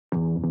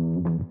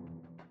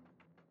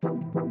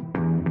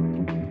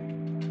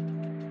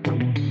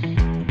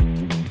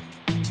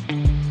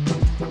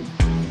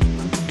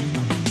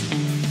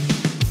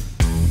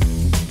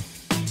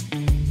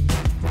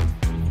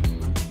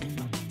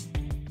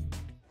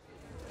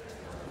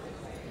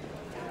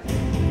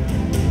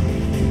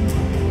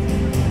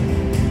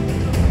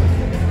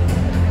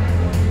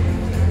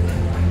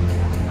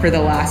For the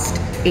last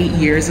 8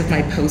 years of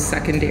my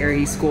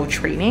post-secondary school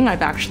training,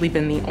 I've actually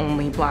been the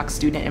only Black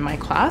student in my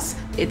class.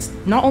 It's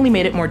not only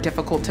made it more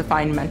difficult to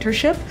find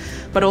mentorship,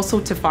 but also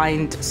to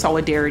find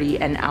solidarity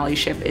and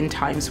allyship in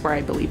times where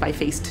I believe I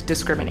faced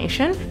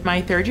discrimination.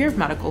 My third year of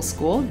medical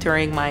school,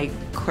 during my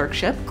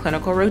clerkship,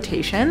 clinical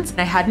rotations,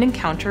 I had an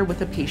encounter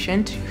with a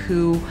patient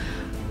who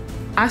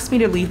asked me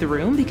to leave the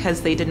room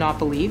because they did not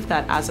believe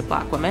that as a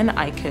Black woman,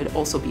 I could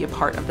also be a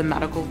part of the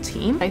medical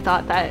team. I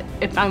thought that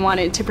if I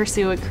wanted to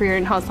pursue a career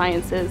in health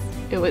sciences,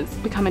 it was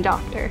become a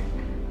doctor.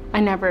 I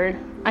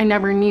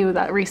never knew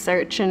that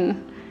research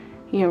and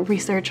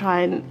research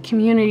on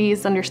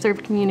communities,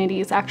 underserved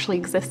communities actually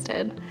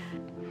existed.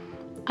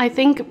 I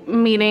think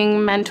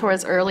meeting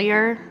mentors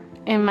earlier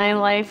in my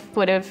life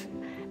would have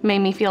made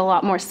me feel a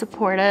lot more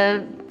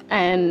supportive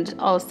and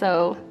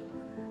also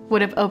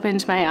would have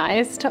opened my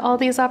eyes to all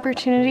these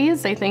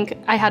opportunities. I think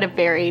I had a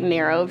very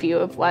narrow view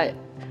of what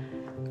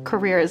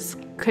careers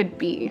could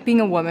be. Being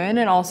a woman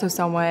and also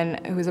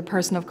someone who's a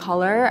person of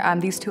color,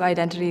 these two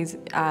identities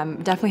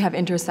definitely have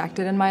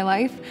intersected in my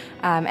life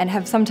and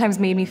have sometimes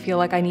made me feel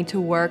like I need to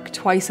work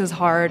twice as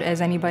hard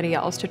as anybody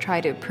else to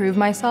try to prove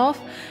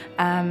myself.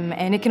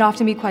 And it can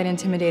often be quite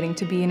intimidating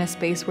to be in a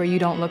space where you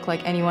don't look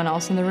like anyone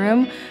else in the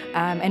room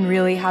and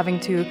really having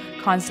to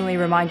constantly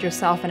remind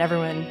yourself and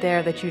everyone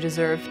there that you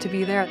deserve to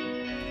be there.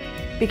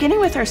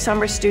 Beginning with our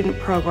summer student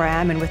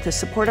program and with the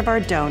support of our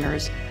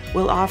donors,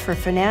 we'll offer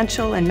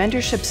financial and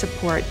mentorship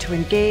support to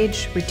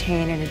engage,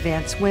 retain, and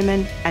advance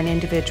women and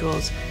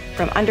individuals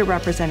from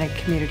underrepresented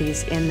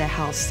communities in the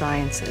health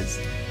sciences.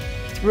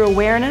 Through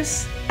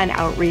awareness and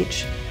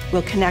outreach,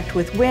 we'll connect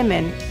with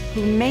women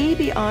who may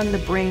be on the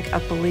brink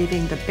of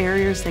believing the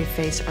barriers they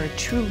face are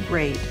too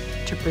great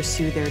to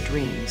pursue their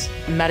dreams.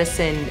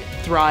 Medicine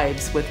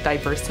thrives with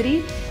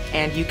diversity,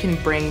 and you can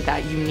bring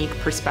that unique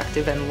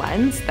perspective and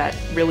lens that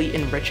really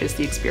enriches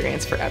the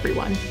experience for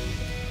everyone.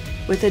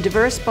 With a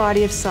diverse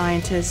body of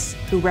scientists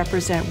who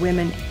represent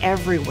women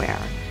everywhere,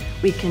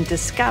 we can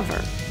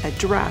discover,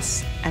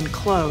 address, and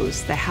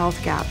close the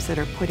health gaps that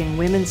are putting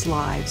women's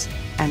lives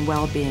and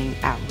well-being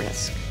at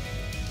risk.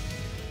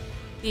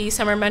 The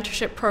summer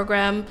mentorship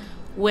program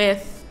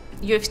with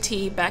U of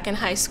T back in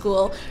high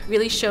school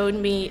really showed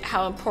me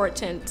how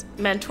important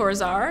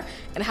mentors are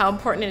and how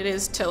important it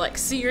is to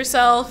see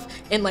yourself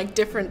in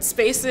different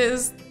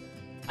spaces.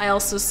 I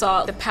also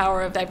saw the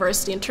power of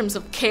diversity in terms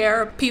of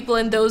care. People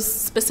in those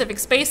specific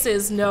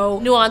spaces know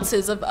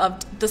nuances of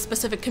the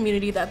specific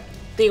community that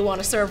they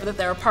want to serve or that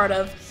they're a part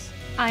of.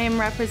 I am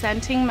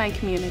representing my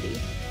community.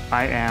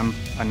 I am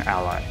an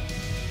ally.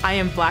 I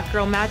am Black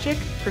Girl Magic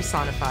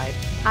personified.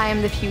 I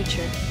am the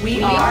future.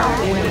 We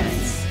are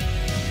women's.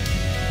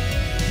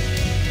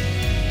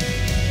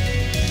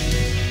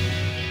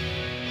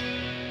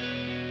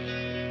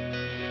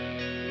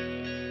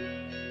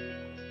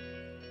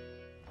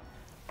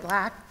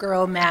 Black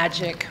Girl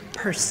Magic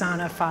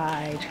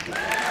personified.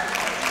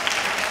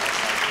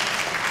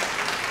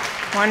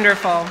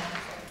 Wonderful.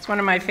 It's one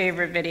of my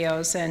favorite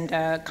videos and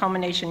a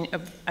culmination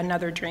of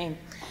another dream.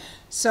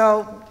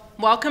 So,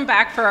 welcome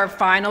back for our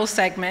final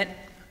segment.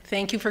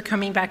 Thank you for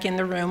coming back in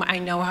the room. I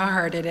know how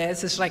hard it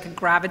is. It's like a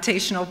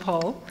gravitational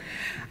pull.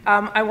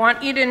 I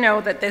want you to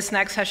know that this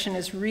next session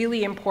is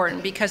really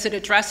important because it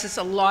addresses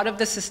a lot of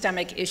the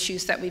systemic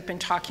issues that we've been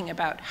talking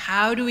about.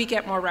 How do we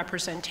get more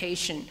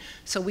representation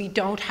so we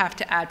don't have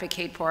to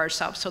advocate for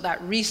ourselves, so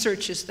that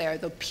research is there,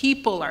 the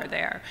people are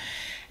there.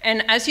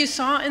 And as you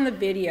saw in the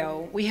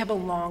video, we have a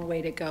long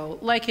way to go,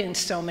 like in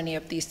so many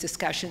of these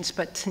discussions,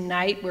 but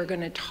tonight we're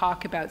going to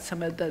talk about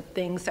some of the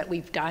things that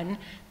we've done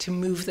to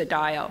move the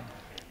dial.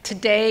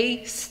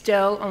 Today,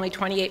 still only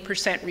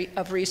 28%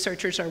 of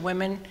researchers are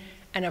women,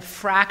 and a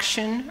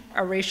fraction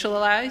are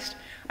racialized.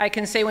 I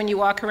can say when you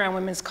walk around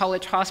Women's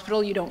College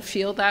Hospital, you don't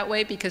feel that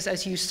way because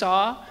as you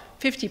saw,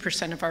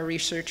 50% of our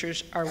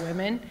researchers are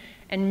women,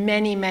 and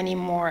many, many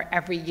more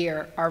every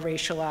year are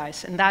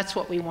racialized. And that's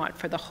what we want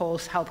for the whole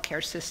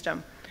healthcare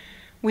system.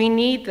 We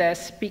need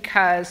this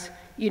because,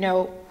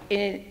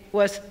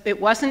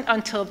 it wasn't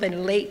until the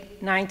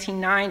late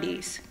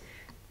 1990s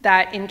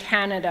that in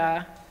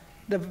Canada,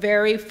 the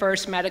very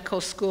first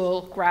medical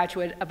school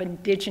graduate of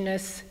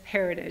Indigenous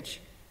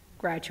heritage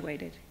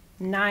graduated,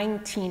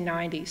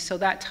 1990. So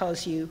that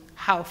tells you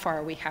how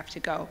far we have to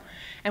go.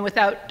 And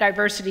without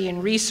diversity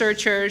in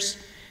researchers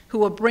who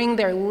will bring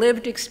their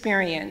lived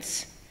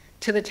experience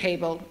to the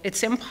table,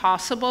 it's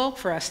impossible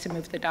for us to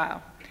move the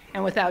dial.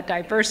 And without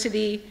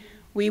diversity,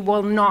 we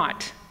will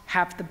not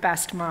have the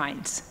best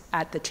minds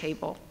at the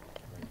table.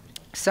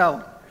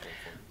 So,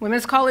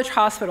 Women's College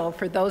Hospital,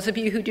 for those of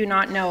you who do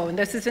not know, and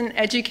this is an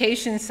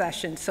education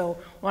session, so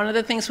one of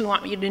the things we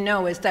want you to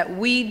know is that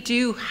we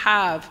do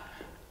have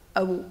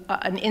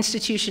an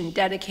institution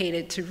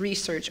dedicated to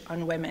research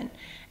on women.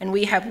 And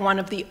we have one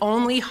of the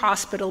only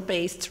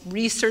hospital-based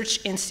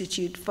research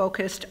institute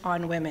focused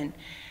on women.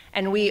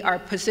 And we are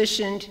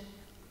positioned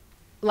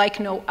like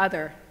no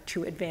other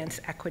to advance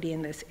equity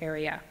in this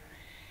area.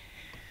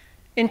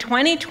 In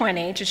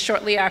 2020, just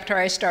shortly after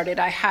I started,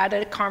 I had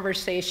a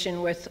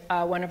conversation with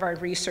one of our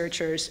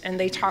researchers, and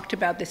they talked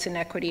about this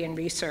inequity in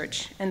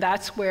research. And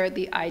that's where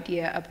the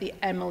idea of the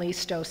Emily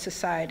Stowe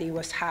Society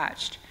was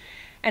hatched.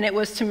 And it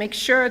was to make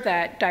sure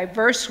that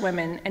diverse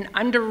women and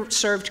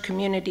underserved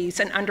communities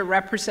and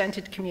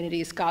underrepresented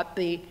communities got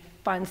the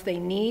funds they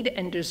need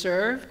and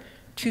deserve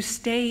to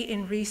stay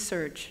in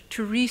research,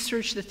 to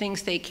research the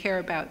things they care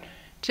about,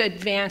 to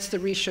advance the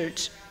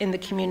research in the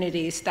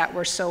communities that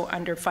were so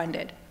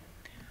underfunded.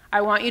 I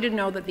want you to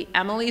know that the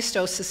Emily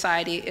Stowe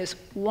Society is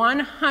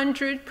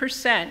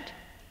 100%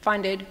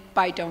 funded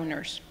by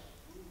donors.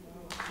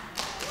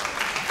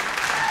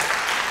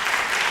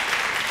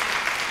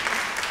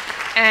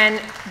 And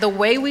the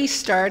way we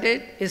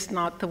started is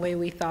not the way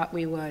we thought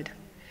we would.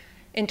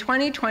 In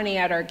 2020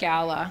 at our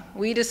gala,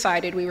 we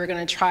decided we were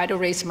going to try to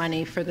raise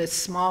money for this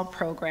small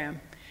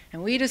program.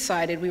 And we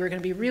decided we were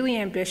going to be really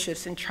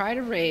ambitious and try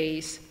to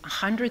raise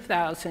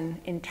 $100,000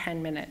 in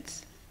 10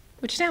 minutes.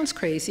 Which sounds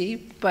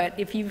crazy, but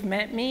if you've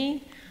met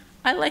me,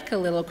 I like a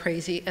little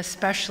crazy,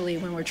 especially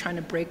when we're trying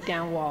to break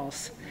down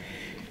walls.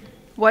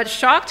 What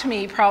shocked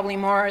me probably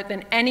more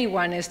than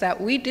anyone is that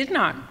we did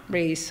not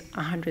raise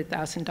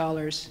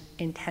 $100,000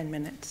 in 10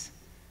 minutes.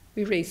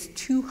 We raised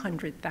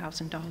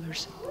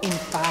 $200,000 in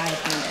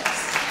 5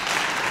 minutes.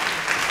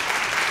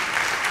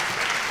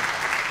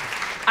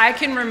 I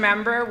can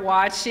remember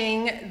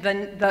watching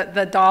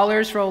the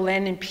dollars roll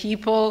in and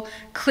people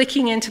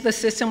clicking into the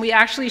system. We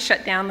actually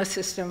shut down the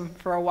system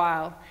for a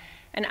while.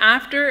 And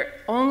after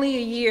only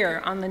a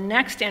year, on the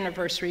next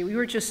anniversary, we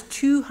were just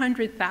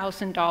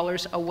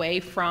 $200,000 away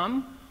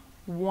from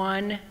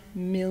 $1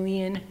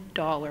 million.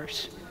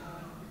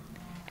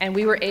 And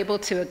we were able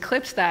to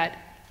eclipse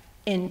that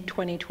in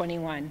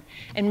 2021.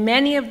 And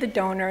many of the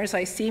donors,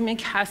 I see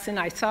McKesson,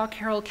 I saw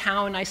Carol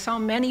Cowan, I saw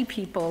many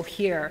people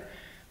here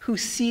who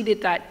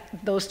seeded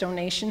those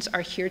donations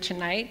are here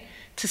tonight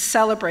to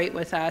celebrate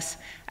with us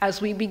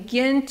as we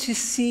begin to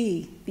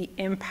see the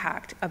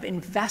impact of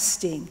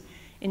investing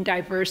in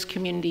diverse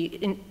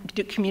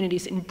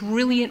communities, in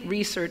brilliant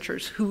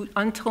researchers who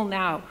until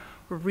now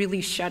were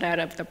really shut out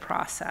of the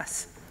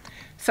process.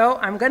 So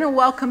I'm going to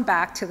welcome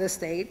back to the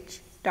stage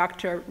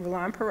Dr.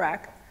 Rulan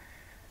Parekh,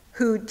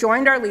 who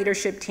joined our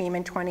leadership team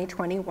in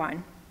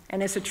 2021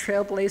 and is a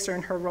trailblazer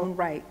in her own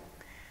right.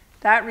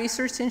 That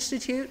research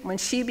institute, when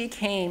she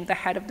became the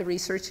head of the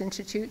research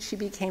institute, she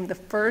became the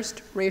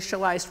first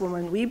racialized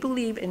woman, we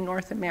believe, in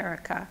North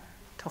America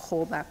to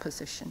hold that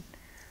position.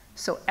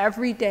 So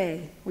every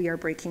day we are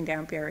breaking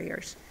down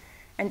barriers.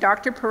 And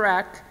Dr.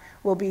 Parekh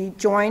will be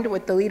joined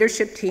with the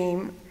leadership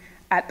team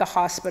at the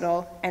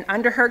hospital, and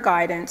under her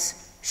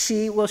guidance,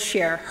 she will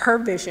share her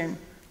vision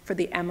for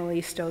the Emily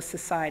Stowe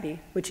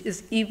Society, which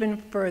is even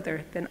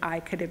further than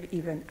I could have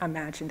even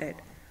imagined it.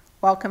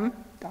 Welcome,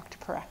 Dr.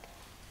 Parekh.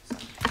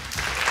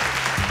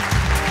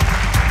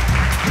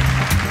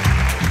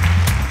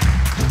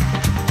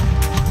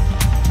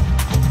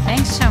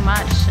 Thanks so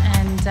much,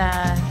 and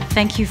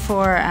thank you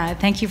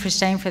for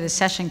staying for this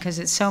session, because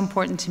it's so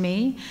important to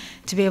me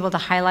to be able to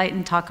highlight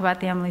and talk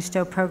about the Emily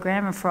Stowe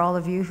program, and for all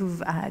of you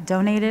who've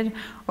donated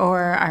or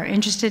are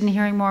interested in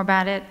hearing more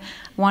about it.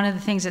 One of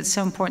the things that's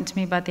so important to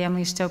me about the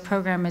Emily Stowe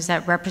program is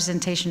that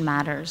representation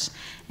matters,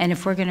 and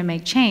if we're going to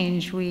make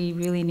change, we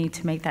really need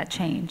to make that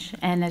change.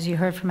 And as you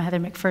heard from Heather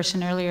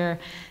McPherson earlier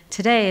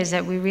today, is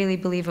that we really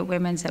believe at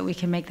Women's that we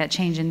can make that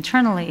change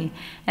internally,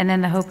 and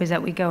then the hope is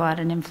that we go out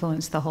and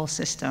influence the whole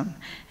system.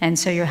 And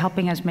so you're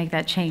helping us make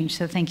that change,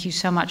 so thank you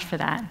so much for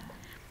that.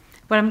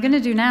 What I'm going to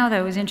do now,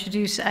 though, is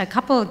introduce a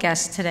couple of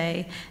guests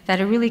today that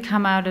have really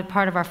come out as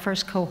part of our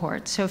first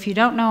cohort. So if you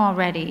don't know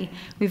already,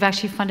 we've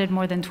actually funded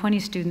more than 20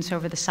 students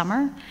over the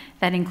summer.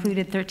 That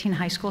included 13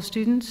 high school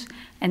students.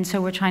 And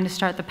so we're trying to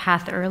start the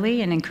path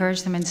early and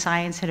encourage them in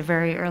science at a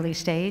very early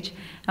stage.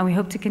 And we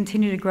hope to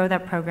continue to grow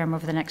that program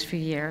over the next few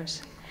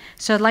years.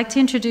 So I'd like to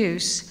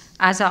introduce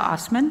Azza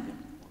Osman,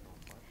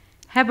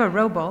 Heba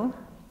Roble,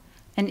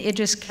 and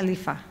Idris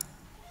Khalifa.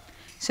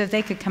 So if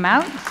they could come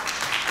out.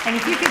 And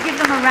if you could give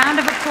them a round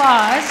of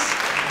applause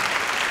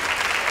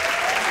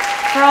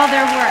for all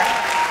their work.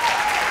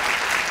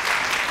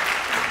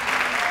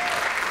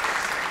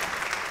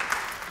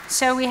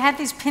 So we had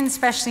these pins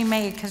specially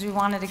made because we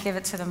wanted to give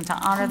it to them to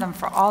honor them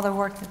for all the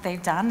work that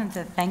they've done and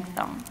to thank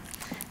them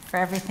for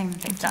everything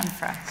that they've done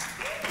for us.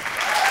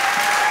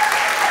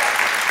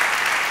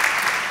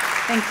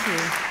 Thank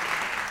you.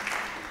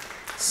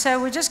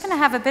 So we're just going to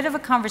have a bit of a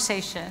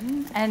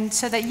conversation, and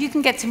so that you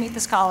can get to meet the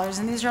scholars.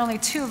 And these are only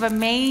two of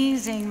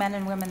amazing men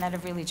and women that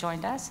have really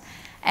joined us.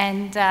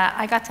 And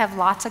I got to have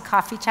lots of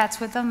coffee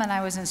chats with them, and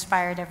I was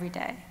inspired every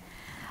day.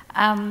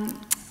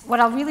 What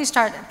I'll really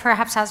start,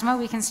 perhaps Asma,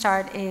 we can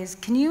start, is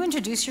can you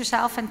introduce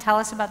yourself and tell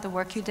us about the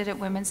work you did at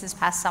Women's this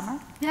past summer?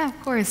 Yeah,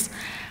 of course.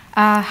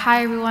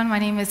 Hi everyone, my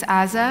name is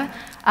Azza.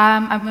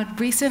 I'm a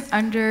recent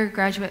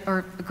undergraduate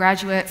or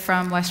graduate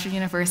from Western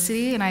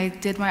University, and I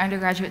did my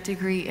undergraduate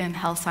degree in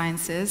health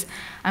sciences.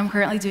 I'm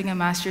currently doing a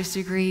master's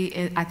degree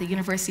at the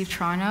University of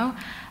Toronto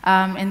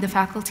in the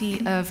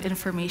Faculty of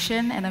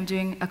Information, and I'm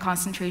doing a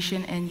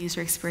concentration in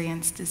user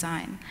experience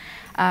design.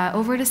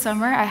 Over the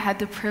summer, I had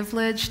the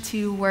privilege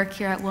to work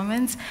here at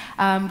Women's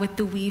with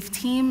the Weave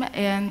team,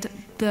 and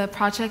the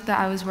project that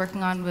I was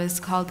working on was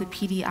called the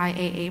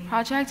PDIAA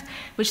project,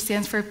 which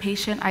stands for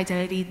Patient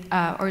Identity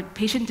or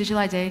Patient Digital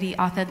Identity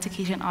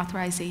Authentication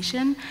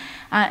Authorization.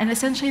 And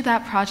essentially,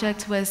 that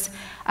project was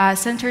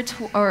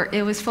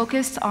it was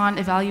focused on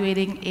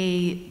evaluating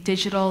a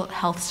digital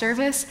health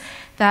service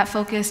that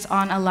focused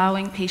on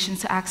allowing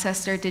patients to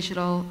access their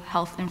digital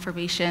health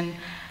information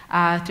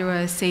through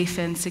a safe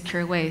and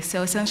secure way.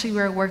 So essentially,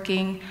 we're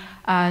working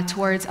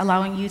towards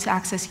allowing you to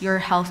access your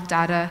health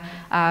data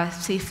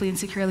safely and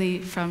securely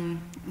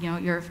from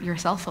your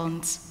cell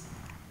phones.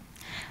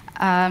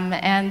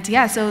 And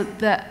yeah, so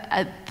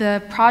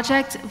the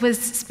project was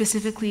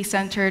specifically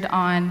centered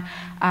on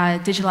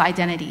digital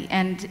identity.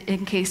 And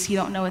in case you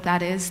don't know what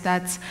that is,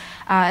 that's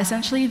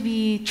essentially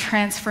the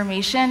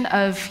transformation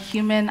of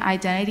human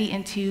identity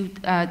into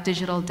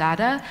digital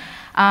data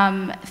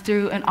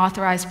through an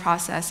authorized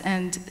process.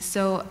 And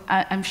so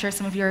I'm sure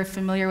some of you are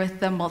familiar with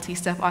the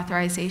multi-step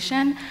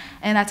authorization,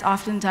 and that's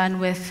often done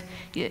with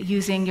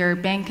using your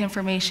bank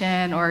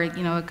information or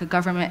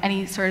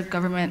any sort of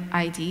government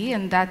ID,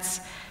 and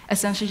that's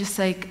essentially just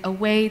like a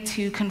way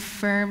to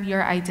confirm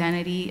your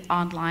identity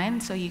online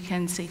so you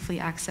can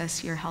safely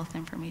access your health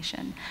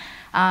information.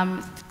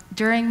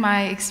 During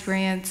my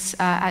experience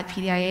at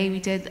PDIA, we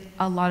did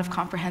a lot of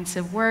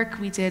comprehensive work.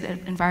 We did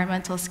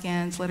environmental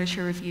scans,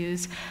 literature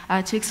reviews,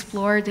 to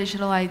explore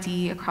digital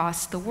ID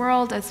across the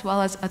world as well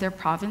as other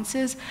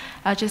provinces,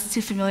 just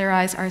to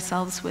familiarize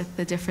ourselves with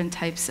the different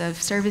types of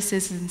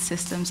services and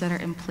systems that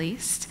are in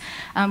place.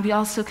 We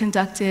also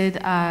conducted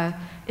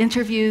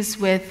interviews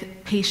with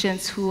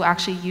patients who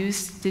actually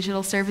use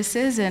digital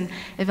services and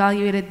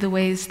evaluated the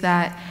ways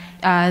that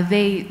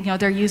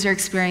their user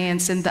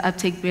experience and the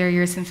uptake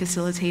barriers and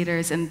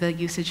facilitators and the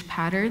usage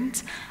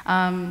patterns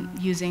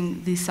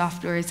using these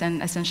softwares,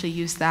 and essentially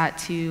use that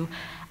to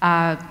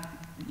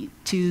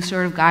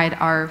sort of guide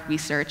our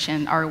research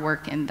and our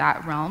work in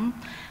that realm.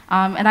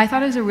 And I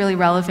thought it was a really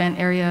relevant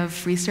area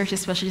of research,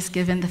 especially just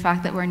given the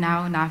fact that we're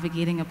now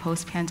navigating a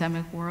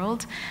post-pandemic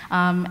world,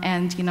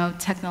 and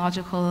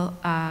technological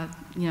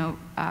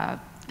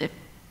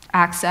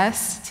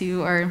access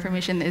to our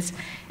information is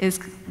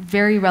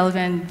very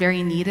relevant,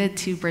 very needed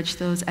to bridge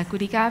those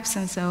equity gaps.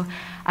 And so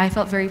I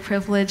felt very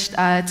privileged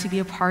to be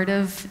a part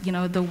of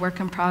the work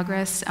in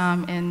progress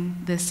in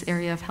this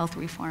area of health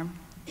reform.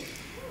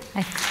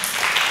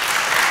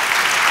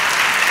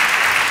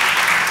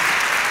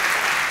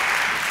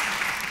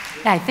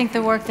 Yeah, I think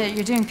the work that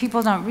you're doing,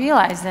 people don't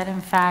realize that, in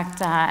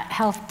fact,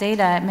 health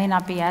data may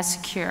not be as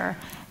secure,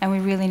 and we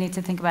really need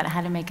to think about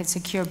how to make it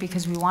secure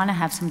because we want to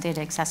have some data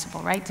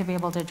accessible, right, to be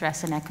able to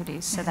address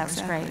inequities. So that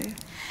was great.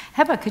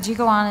 Heba, could you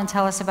go on and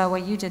tell us about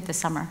what you did this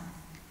summer?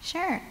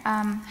 Sure.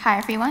 Hi,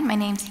 everyone. My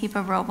name's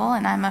Heba, Roble,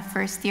 and I'm a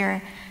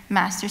first-year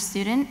master's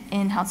student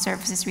in health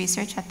services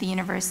research at the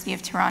University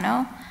of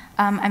Toronto.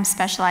 I'm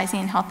specializing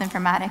in health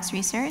informatics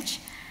research.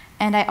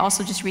 And I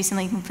also just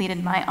recently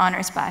completed my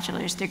honors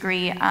bachelor's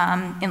degree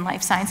in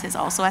life sciences,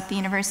 also at the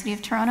University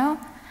of Toronto.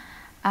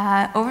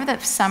 Over the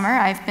summer,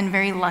 I've been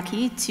very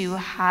lucky to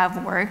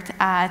have worked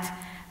at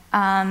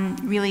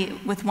really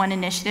with one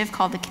initiative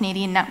called the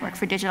Canadian Network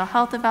for Digital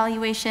Health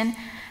Evaluation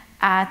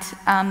at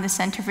the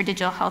Centre for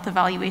Digital Health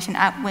Evaluation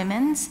at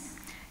Women's.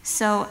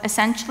 So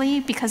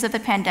essentially, because of the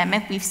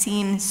pandemic, we've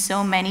seen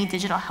so many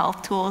digital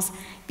health tools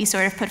be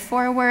sort of put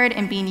forward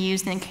and being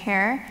used in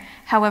care.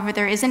 However,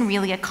 there isn't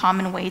really a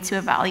common way to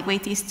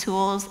evaluate these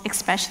tools,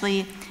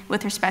 especially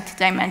with respect to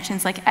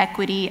dimensions like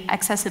equity,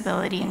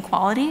 accessibility, and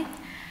quality.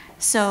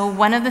 So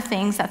one of the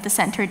things that the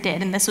center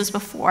did, and this was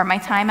before my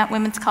time at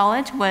Women's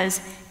College, was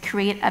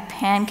create a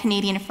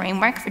pan-Canadian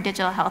framework for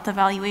digital health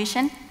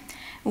evaluation,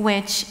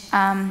 which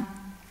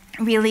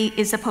really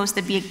is supposed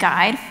to be a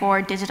guide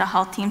for digital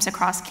health teams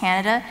across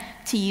Canada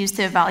to use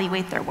to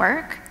evaluate their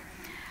work.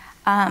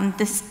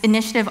 This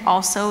initiative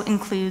also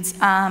includes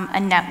a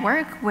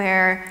network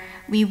where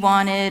we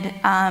wanted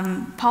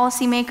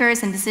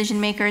policymakers and decision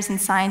makers and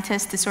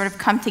scientists to sort of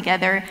come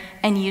together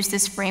and use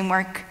this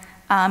framework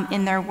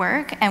in their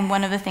work. And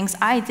one of the things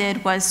I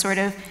did was sort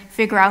of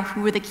figure out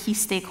who were the key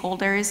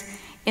stakeholders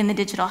in the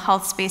digital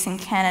health space in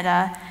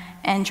Canada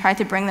and try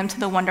to bring them to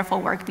the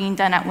wonderful work being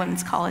done at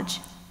Women's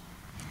College.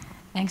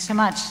 Thanks so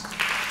much.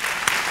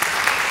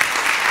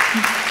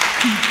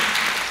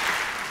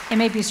 It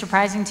may be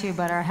surprising to you,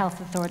 but our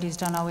health authorities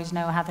don't always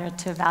know how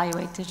to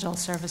evaluate digital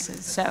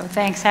services. So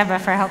thanks,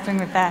 Heba, for helping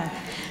with that.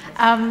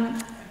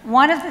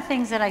 One of the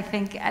things that I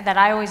think that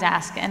I always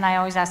ask, and I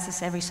always ask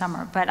this every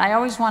summer, but I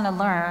always want to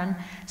learn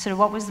sort of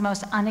what was the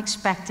most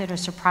unexpected or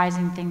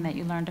surprising thing that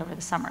you learned over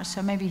the summer.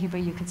 So maybe,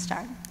 Heba, you could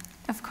start.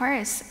 Of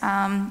course.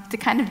 To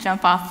kind of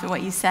jump off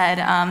what you said,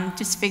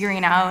 just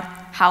figuring out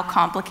how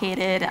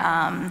complicated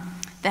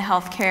the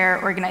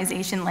healthcare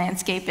organization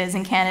landscape is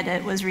in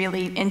Canada was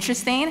really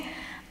interesting.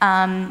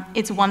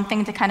 It's one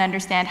thing to kind of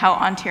understand how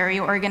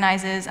Ontario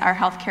organizes our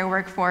healthcare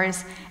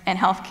workforce and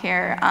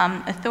healthcare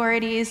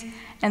authorities,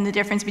 and the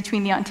difference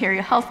between the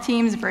Ontario health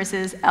teams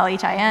versus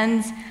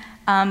LHINs.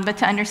 But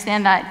to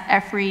understand that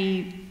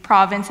every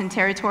province and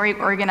territory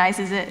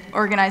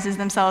organizes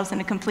themselves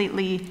in a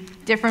completely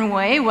different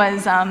way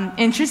was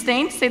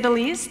interesting, to say the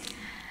least.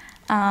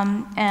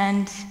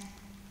 And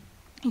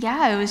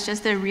yeah, it was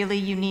just a really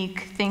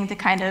unique thing to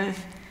kind of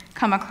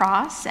come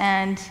across.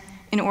 And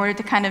in order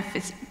to kind of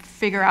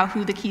figure out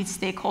who the key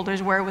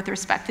stakeholders were with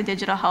respect to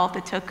digital health,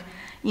 it took,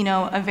 you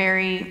know,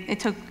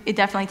 it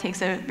definitely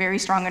takes a very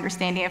strong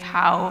understanding of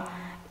how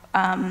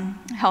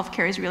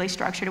healthcare is really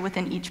structured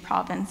within each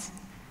province.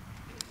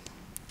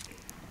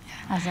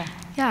 Azza.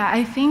 Yeah,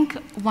 I think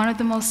one of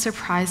the most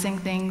surprising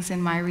things in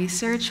my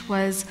research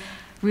was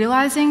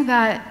realizing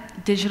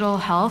that digital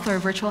health or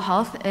virtual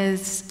health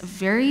is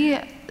very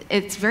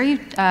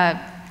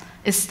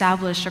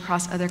established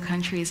across other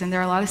countries, and there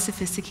are a lot of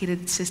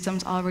sophisticated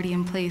systems already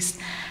in place.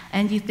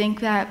 And you think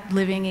that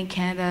living in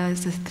Canada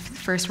as a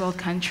first world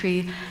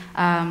country,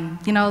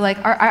 you know, like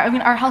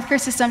our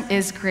healthcare system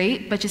is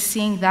great, but just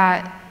seeing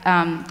that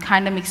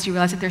kind of makes you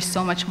realize that there's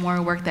so much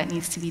more work that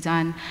needs to be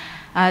done.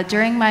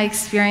 During my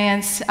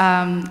experience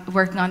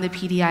working on the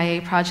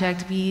PDIA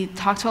project, we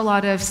talked to a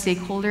lot of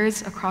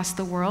stakeholders across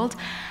the world.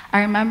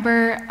 I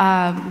remember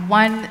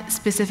one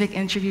specific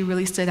interview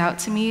really stood out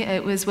to me.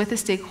 It was with a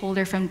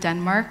stakeholder from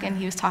Denmark, and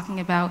he was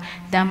talking about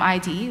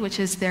DemID, which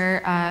is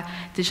their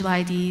digital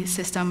ID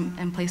system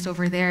in place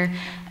over there.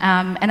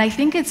 And I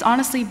think it's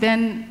honestly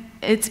been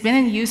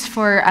in use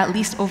for at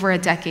least over a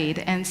decade,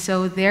 and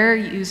so their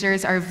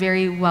users are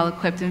very well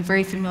equipped and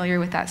very familiar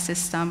with that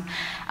system.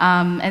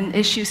 And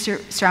issues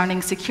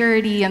surrounding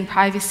security and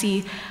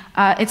privacy,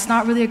 it's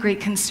not really a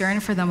great concern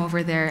for them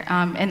over there.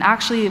 And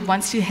actually,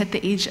 once you hit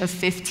the age of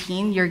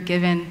 15, you're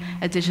given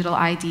a digital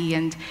ID,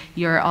 and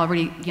you're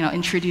already, you know,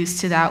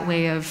 introduced to that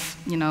way of,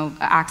 you know,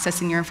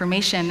 accessing your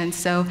information. And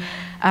so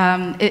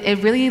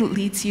it really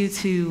leads you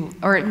to,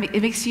 or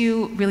it makes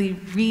you really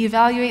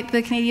reevaluate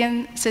the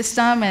Canadian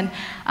system. And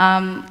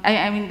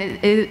I mean,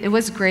 it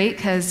was great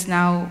because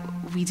now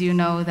we do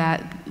know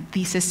that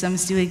these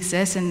systems do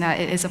exist and that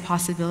it is a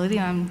possibility.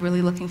 I'm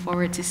really looking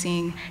forward to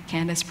seeing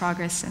Canada's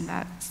progress in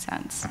that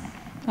sense.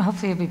 Well,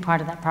 hopefully you'll be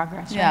part of that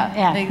progress, right?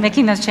 Yeah,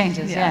 making those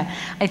changes, yeah.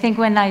 I think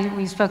when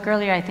we spoke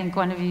earlier, I think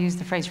one of you used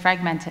the phrase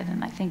fragmented,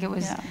 and I think it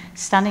was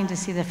stunning to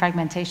see the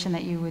fragmentation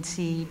that you would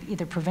see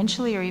either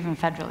provincially or even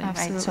federally,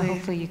 Absolutely. right? So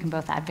hopefully you can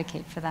both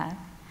advocate for that.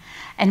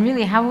 And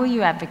really, how will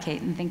you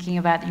advocate in thinking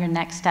about your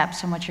next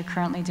steps and what you're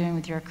currently doing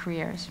with your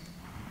careers?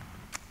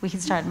 We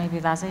can start maybe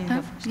with Azza, you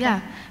go first. Yeah,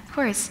 of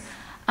course.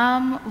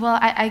 Well,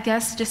 I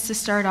guess just to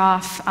start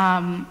off,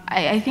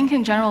 I think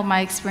in general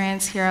my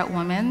experience here at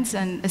Women's,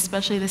 and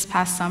especially this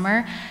past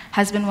summer,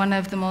 has been one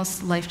of the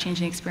most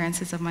life-changing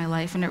experiences of my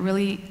life, and it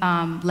really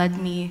allowed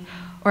me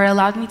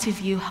to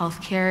view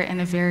healthcare in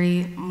a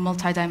very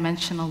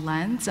multidimensional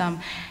lens,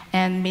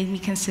 and made me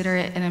consider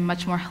it in a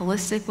much more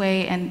holistic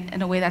way, and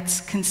in a way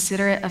that's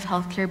considerate of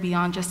healthcare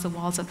beyond just the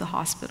walls of the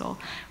hospital.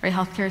 Right?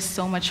 Healthcare is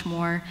so much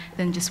more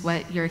than just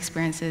what your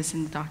experience is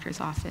in the doctor's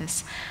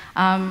office.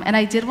 And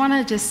I did want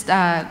to just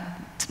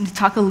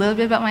talk a little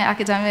bit about my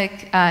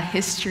academic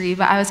history,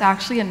 but I was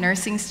actually a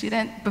nursing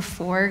student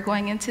before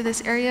going into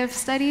this area of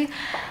study.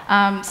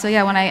 So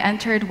yeah, when I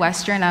entered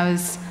Western, I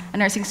was a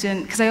nursing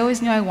student because I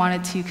always knew I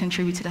wanted to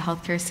contribute to the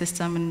healthcare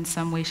system in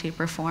some way, shape,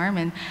 or form,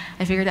 and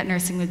I figured that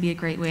nursing would be a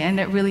great way, and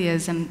it really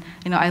is. And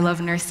you know, I love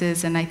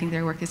nurses, and I think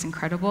their work is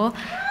incredible.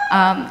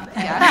 And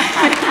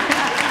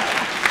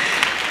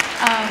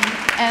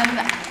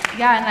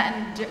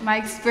my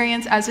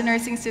experience as a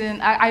nursing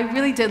student, I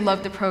really did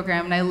love the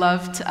program, and I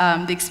loved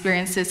the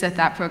experiences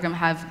that program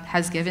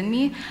has given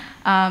me.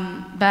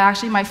 But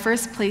actually, my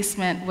first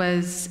placement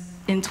was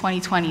in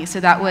 2020,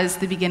 so that was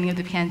the beginning of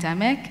the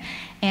pandemic.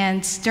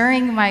 And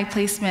during my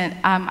placement,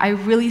 I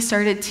really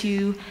started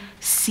to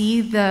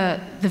see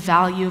the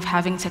value of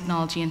having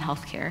technology in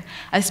healthcare,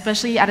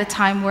 especially at a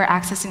time where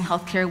accessing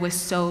healthcare was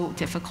so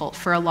difficult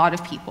for a lot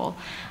of people.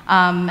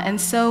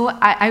 And so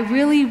I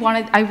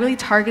really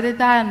targeted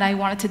that, and I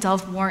wanted to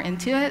delve more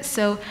into it.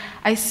 So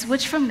I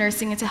switched from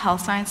nursing into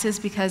health sciences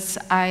because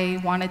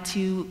I wanted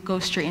to go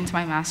straight into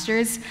my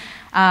master's.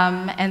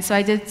 And so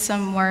I did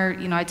some more,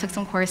 I took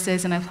some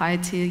courses and I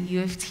applied to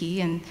U of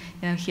T, and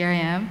here I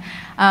am.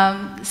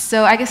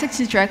 So I guess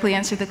to directly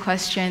answer the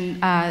question,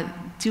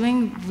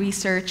 doing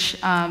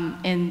research on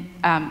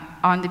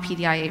the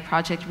PDIA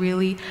project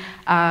really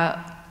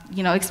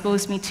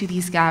exposed me to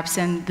these gaps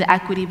and the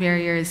equity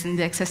barriers and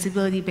the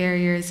accessibility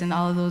barriers and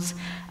all of those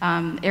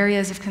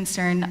areas of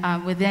concern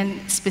within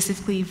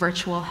specifically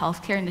virtual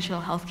healthcare and digital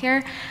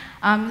healthcare.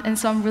 And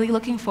so I'm really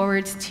looking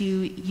forward to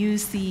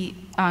use the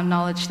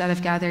knowledge that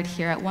I've gathered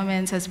here at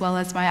Women's, as well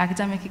as my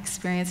academic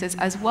experiences,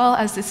 as well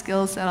as the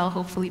skills that I'll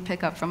hopefully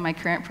pick up from my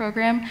current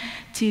program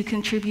to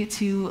contribute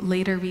to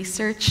later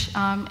research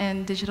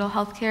in digital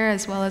healthcare,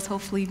 as well as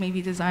hopefully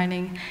maybe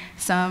designing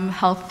some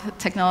health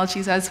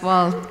technologies as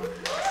well.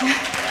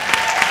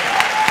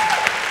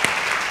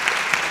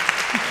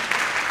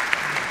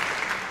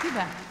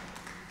 Heba.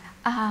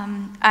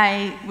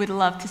 I would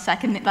love to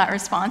second that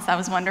response. That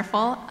was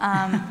wonderful.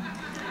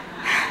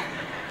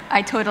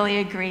 I totally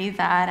agree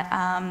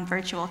that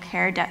virtual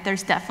care,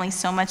 there's definitely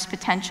so much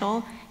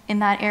potential in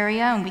that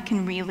area, and we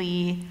can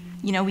really,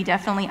 we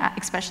definitely,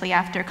 especially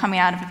after coming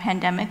out of a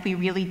pandemic, we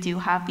really do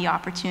have the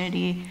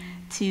opportunity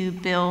to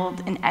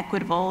build an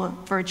equitable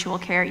virtual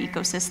care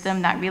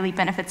ecosystem that really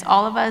benefits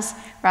all of us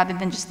rather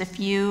than just a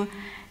few.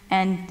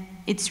 And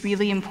it's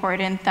really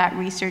important that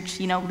research,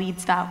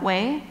 leads that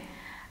way.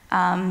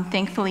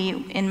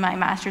 Thankfully, in my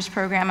master's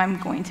program, I'm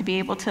going to be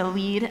able to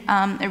lead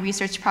a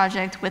research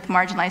project with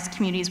marginalized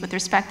communities with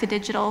respect to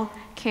digital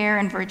care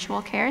and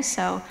virtual care.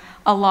 So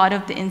a lot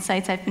of the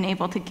insights I've been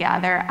able to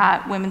gather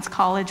at Women's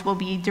College will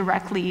be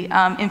directly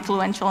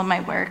influential in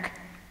my work.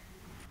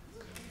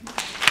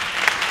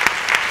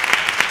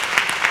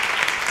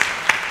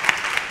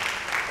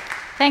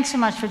 Thanks so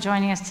much for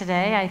joining us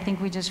today. I think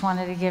we just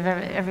wanted to give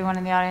everyone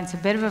in the audience a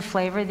bit of a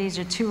flavor. These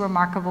are two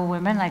remarkable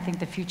women. I think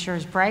the future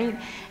is bright.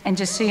 And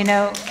just so you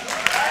know,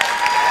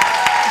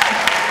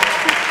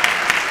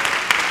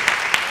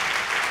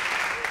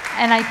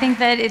 and I think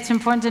that it's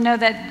important to know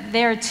that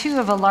they are two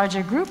of a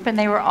larger group, and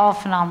they were all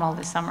phenomenal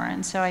this summer.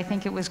 And so I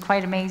think it was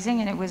quite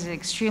amazing, and it was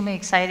extremely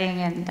exciting.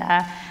 And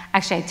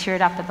actually, I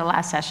teared up at the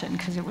last session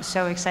because it was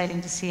so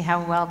exciting to see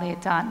how well they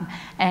had done,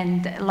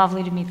 and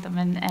lovely to meet them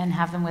and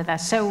have them with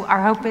us. So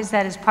our hope is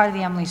that as part of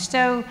the Emily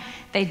Stowe,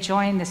 they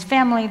join this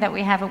family that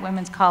we have at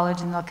Women's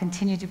College, and they'll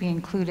continue to be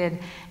included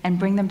and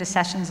bring them to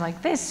sessions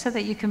like this so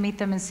that you can meet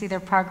them and see their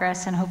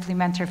progress and hopefully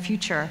mentor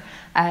future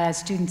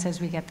students as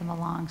we get them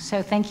along.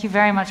 So thank you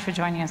very much for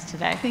joining us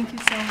today. Thank you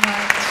so much.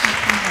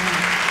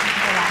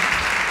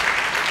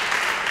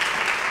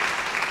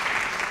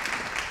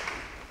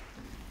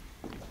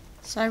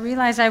 So I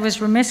realized I was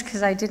remiss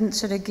because I didn't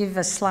sort of give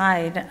a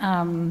slide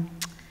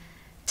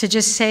to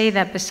just say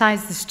that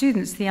besides the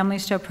students, the Emily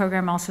Stowe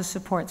program also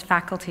supports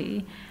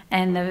faculty.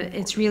 And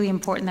it's really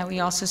important that we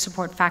also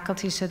support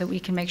faculty so that we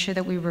can make sure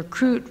that we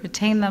recruit,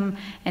 retain them,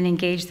 and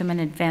engage them and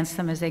advance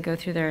them as they go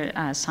through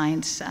their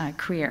science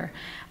career.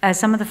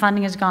 Some of the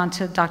funding has gone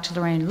to Dr.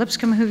 Lorraine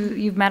Lipscomb, who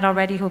you've met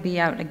already, who'll be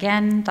out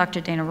again, Dr.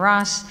 Dana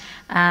Ross,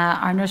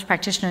 our nurse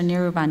practitioner,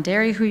 Niru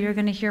Banderi, who you're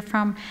going to hear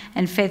from,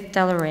 and Faith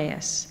Dela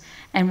Reyes.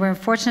 And we're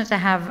fortunate to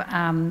have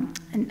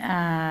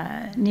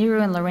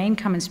Niru and Lorraine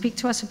come and speak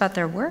to us about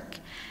their work.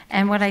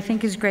 And what I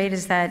think is great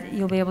is that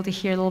you'll be able to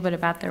hear a little bit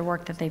about their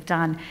work that they've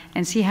done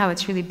and see how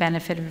it's really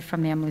benefited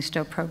from the Emily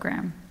Stowe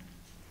program.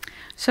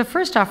 So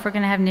first off, we're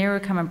going to have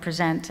Niru come and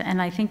present.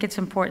 And I think it's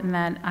important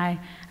that I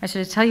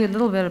sort of tell you a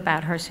little bit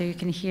about her so you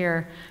can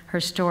hear her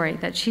story.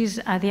 That she's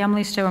the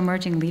Emily Stowe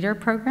Emerging Leader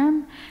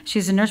Program.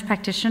 She's a nurse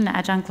practitioner and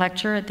adjunct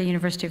lecturer at the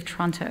University of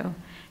Toronto.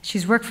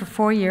 She's worked for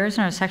 4 years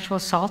in our sexual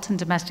assault and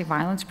domestic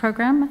violence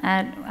program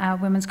at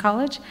Women's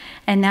College,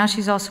 and now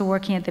she's also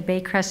working at the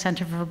Baycrest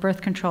Center for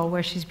Birth Control,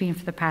 where she's been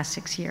for the past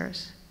 6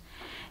 years.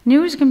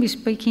 Niru is going to be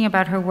speaking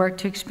about her work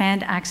to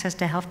expand access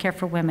to healthcare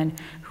for women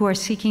who are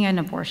seeking an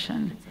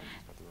abortion.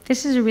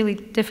 This is a really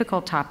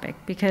difficult topic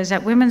because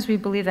at Women's we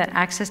believe that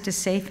access to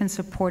safe and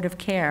supportive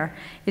care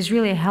is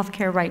really a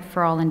healthcare right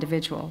for all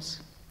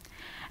individuals.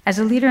 As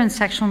a leader in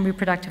sexual and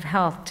reproductive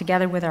health,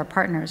 together with our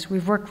partners,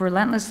 we've worked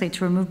relentlessly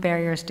to remove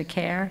barriers to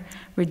care,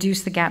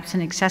 reduce the gaps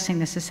in accessing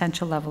this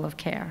essential level of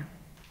care.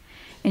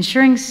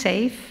 Ensuring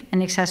safe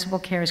and accessible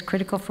care is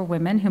critical for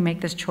women who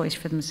make this choice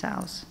for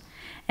themselves.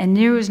 And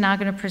Niru is now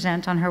going to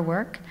present on her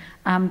work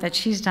that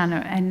she's done,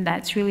 and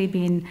that's really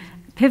been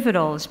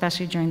pivotal,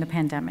 especially during the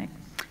pandemic.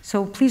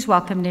 So please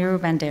welcome Niru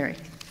Banderi.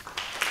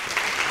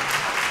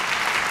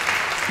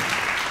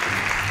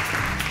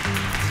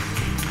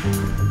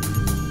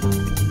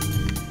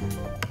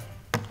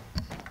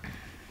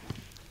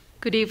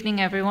 Good evening,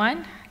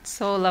 everyone. It's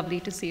so lovely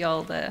to see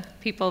all the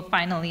people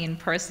finally in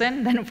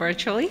person, then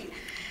virtually.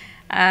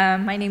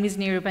 My name is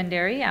Niru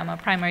Banderi. I'm a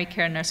primary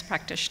care nurse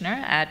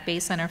practitioner at Bay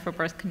Center for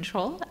Birth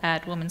Control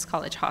at Women's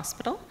College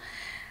Hospital.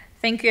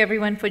 Thank you,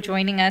 everyone, for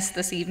joining us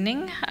this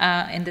evening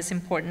in this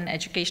important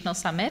educational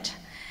summit.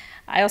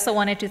 I also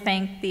wanted to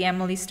thank the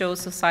Emily Stowe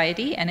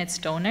Society and its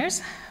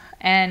donors,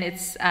 and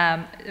it's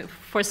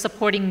for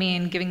supporting me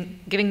and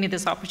giving me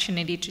this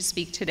opportunity to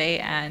speak today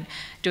and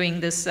doing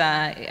this,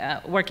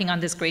 working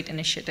on this great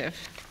initiative.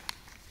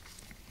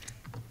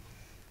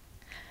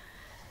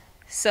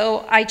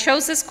 So I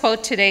chose this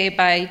quote today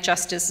by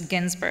Justice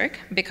Ginsburg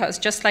because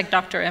just like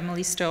Dr.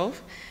 Emily Stowe,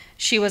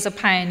 she was a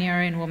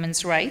pioneer in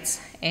women's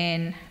rights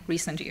in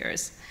recent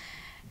years.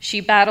 She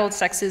battled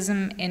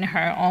sexism in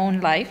her own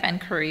life and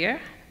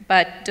career,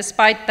 but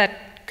despite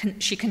that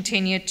she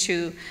continued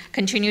to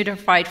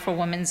fight for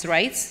women's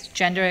rights,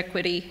 gender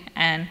equity,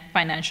 and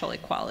financial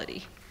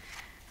equality.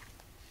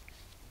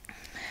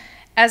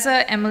 As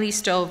a Emily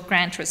Stowe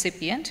grant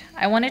recipient,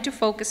 I wanted to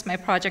focus my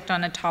project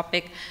on a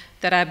topic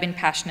that I've been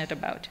passionate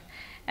about,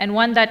 and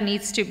one that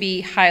needs to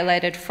be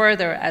highlighted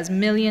further as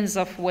millions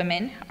of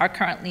women are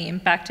currently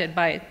impacted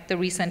by the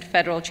recent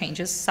federal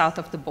changes south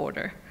of the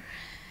border.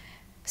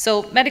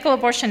 So medical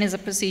abortion is a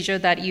procedure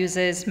that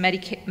uses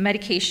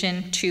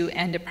medication to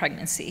end a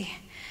pregnancy.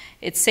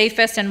 It's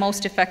safest and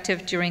most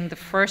effective during the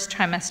first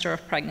trimester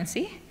of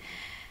pregnancy.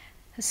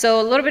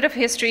 So a little bit of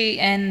history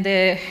in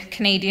the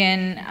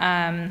Canadian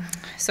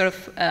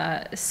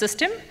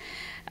system.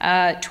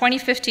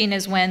 2015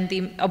 is when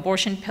the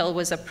abortion pill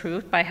was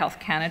approved by Health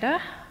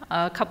Canada.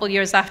 A couple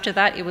years after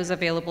that, it was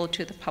available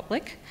to the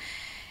public.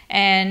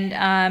 And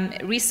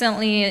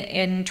recently,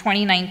 in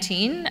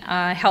 2019,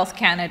 Health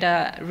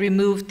Canada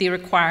removed the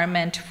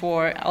requirement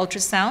for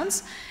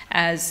ultrasounds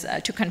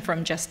to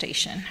confirm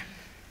gestation.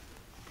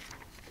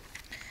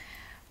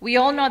 We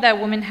all know that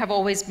women have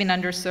always been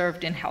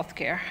underserved in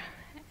healthcare.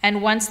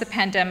 And once the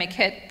pandemic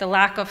hit, the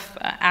lack of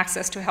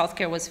access to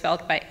healthcare was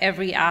felt by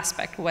every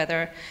aspect,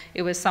 whether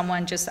it was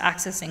someone just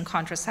accessing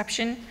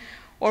contraception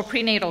or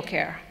prenatal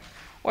care,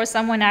 or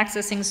someone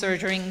accessing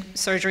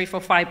surgery for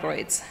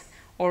fibroids,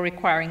 or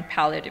requiring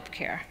palliative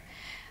care.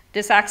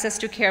 This access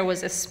to care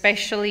was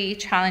especially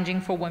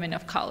challenging for women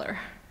of color.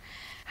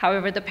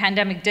 However, the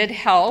pandemic did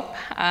help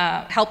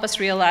us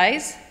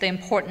realize the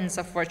importance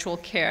of virtual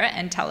care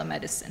and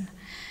telemedicine.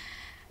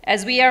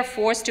 As we are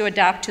forced to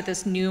adapt to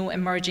this new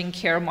emerging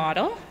care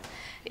model,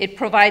 it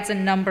provides a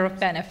number of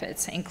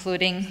benefits,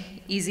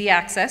 including easy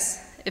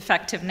access,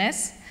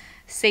 effectiveness,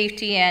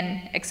 safety,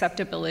 and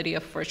acceptability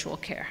of virtual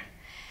care.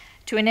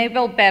 To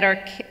enable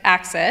better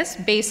access,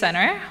 Bay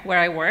Center, where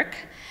I work,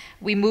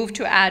 we moved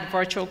to add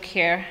virtual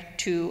care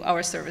to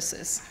our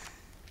services.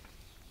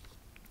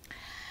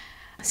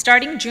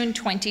 Starting June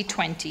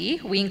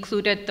 2020, we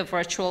included the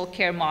virtual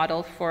care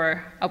model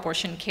for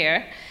abortion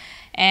care.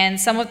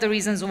 And some of the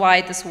reasons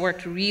why this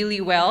worked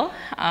really well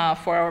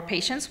for our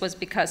patients was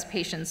because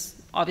patients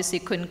obviously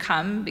couldn't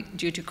come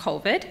due to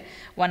COVID,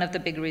 one of the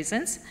big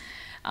reasons.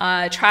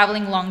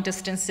 Traveling long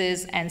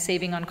distances and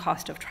saving on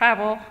cost of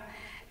travel.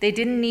 They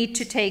didn't need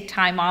to take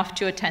time off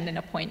to attend an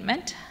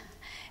appointment.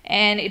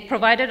 And it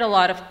provided a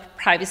lot of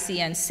privacy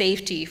and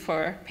safety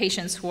for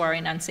patients who are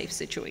in unsafe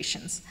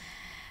situations.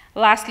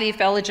 Lastly, if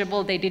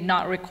eligible, they did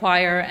not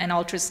require an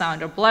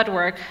ultrasound or blood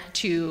work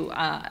to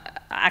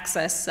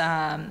access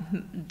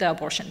the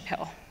abortion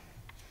pill.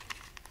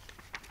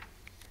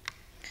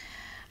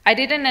 I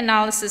did an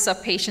analysis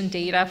of patient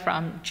data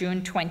from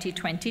June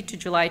 2020 to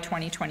July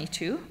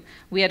 2022.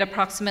 We had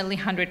approximately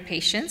 100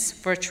 patients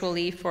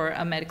virtually for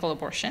a medical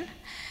abortion.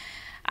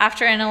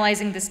 After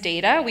analyzing this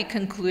data, we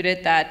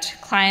concluded that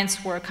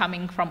clients were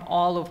coming from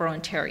all over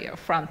Ontario,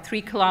 from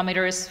 3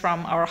 kilometers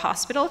from our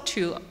hospital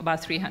to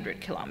about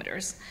 300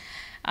 kilometers.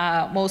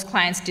 Most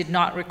clients did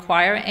not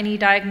require any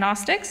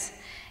diagnostics,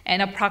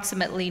 and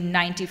approximately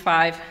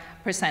 95%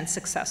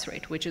 success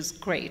rate, which is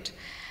great.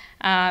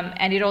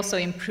 And it also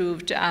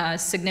improved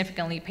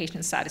significantly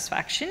patient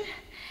satisfaction.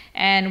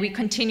 And we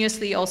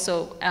continuously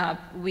also,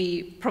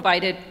 we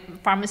provided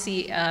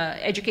pharmacy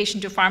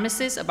education to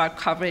pharmacists about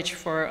coverage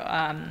for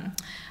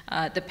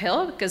the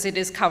pill, because it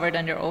is covered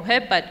under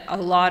OHIP, but a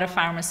lot of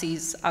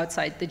pharmacies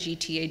outside the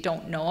GTA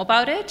don't know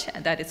about it,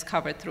 and that it's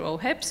covered through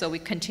OHIP, so we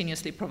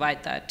continuously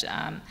provide that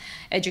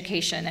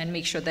education and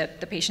make sure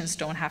that the patients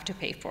don't have to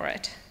pay for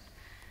it.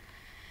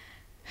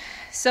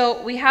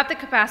 So we have the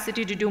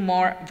capacity to do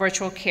more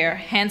virtual care,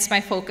 hence my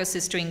focus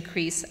is to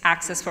increase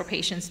access for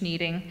patients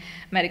needing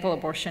medical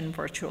abortion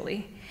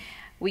virtually.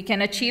 We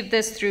can achieve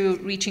this through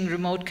reaching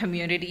remote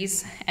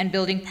communities and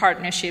building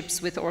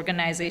partnerships with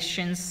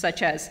organizations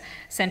such as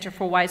Center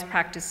for Wise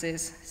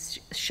Practices,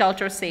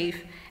 Shelter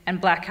Safe,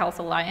 and Black Health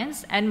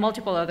Alliance, and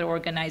multiple other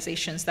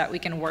organizations that we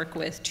can work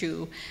with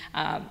to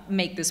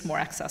make this more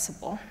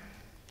accessible.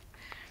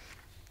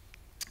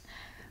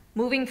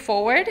 Moving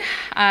forward,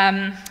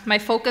 my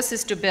focus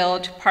is to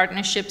build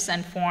partnerships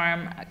and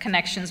form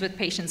connections with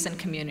patients and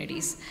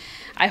communities.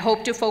 I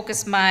hope to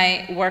focus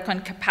my work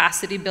on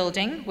capacity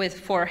building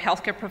for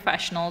healthcare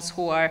professionals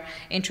who are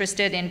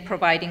interested in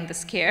providing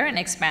this care and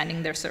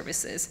expanding their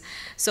services.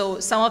 So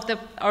some of the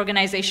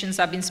organizations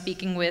I've been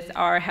speaking with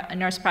are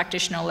nurse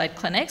practitioner-led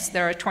clinics.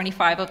 There are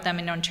 25 of them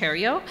in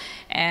Ontario,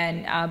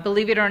 and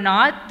believe it or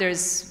not,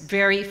 there's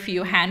very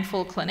few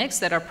handful clinics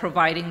that are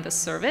providing this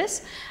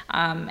service.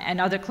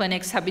 And other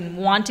clinics have been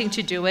wanting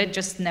to do it,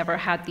 just never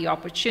had the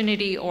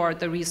opportunity or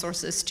the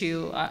resources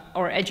to,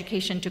 or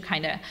education to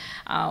kind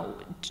of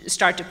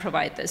start to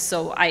provide this.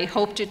 So I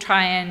hope to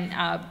try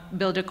and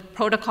build a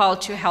protocol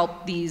to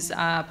help these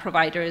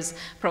providers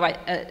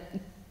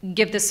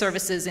give the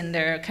services in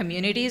their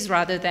communities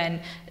rather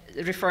than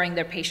referring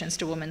their patients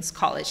to Women's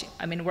College.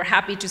 I mean, we're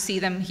happy to see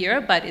them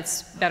here, but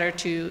it's better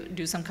to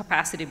do some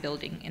capacity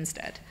building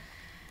instead.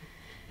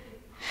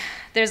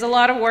 There's a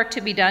lot of work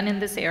to be done in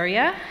this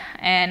area,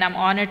 And I'm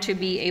honored to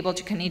be able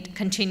to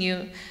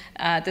continue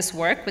this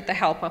work with the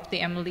help of the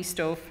Emily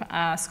Stowe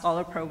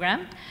Scholar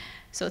Program.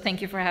 So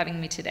thank you for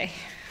having me today.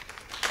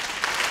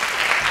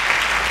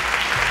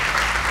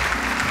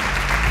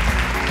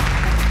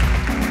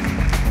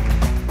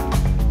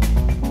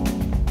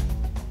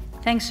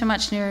 Thanks so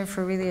much, Neera,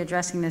 for really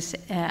addressing this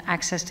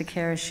access to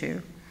care issue.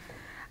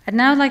 I'd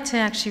now like to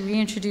actually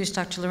reintroduce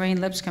Dr. Lorraine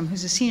Lipscomb,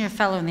 who's a senior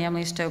fellow in the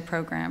Emily Stowe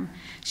program.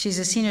 She's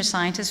a senior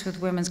scientist with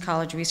Women's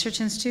College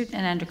Research Institute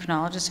and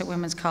endocrinologist at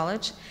Women's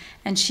College.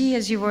 And she,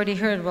 as you've already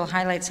heard, will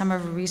highlight some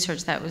of her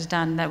research that was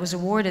done, that was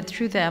awarded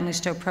through the Emily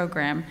Stowe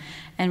program.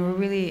 And we're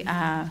really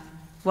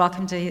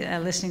welcome to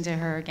listening to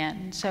her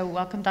again. So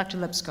welcome, Dr.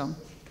 Lipscomb.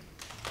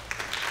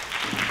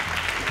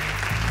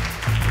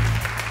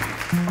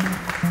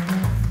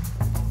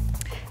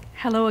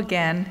 Hello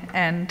again,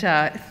 and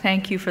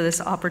thank you for this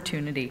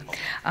opportunity.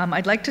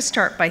 I'd like to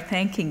start by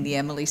thanking the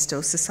Emily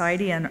Stowe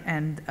Society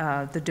and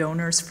the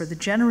donors for the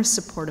generous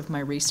support of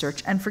my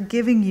research and for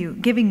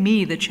giving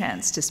me the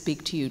chance to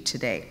speak to you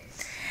today.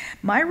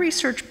 My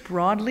research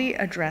broadly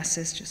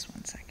addresses, just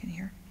one second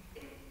here.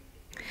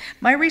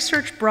 My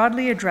research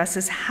broadly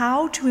addresses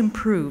how to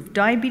improve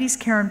diabetes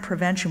care and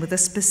prevention with a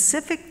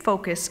specific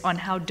focus on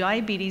how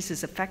diabetes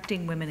is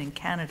affecting women in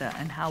Canada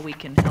and how we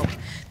can help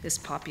this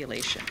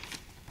population.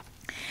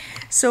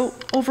 So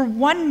over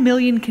 1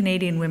 million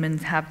Canadian women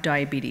have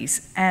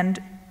diabetes,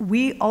 and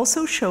we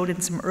also showed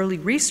in some early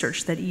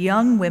research that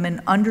young women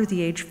under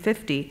the age of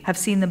 50 have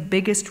seen the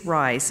biggest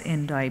rise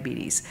in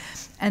diabetes.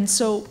 And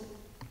so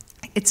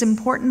it's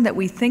important that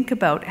we think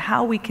about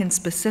how we can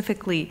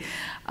specifically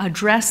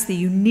address the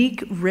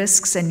unique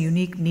risks and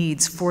unique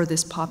needs for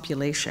this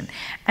population.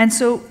 And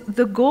so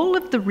the goal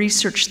of the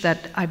research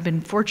that I've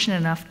been fortunate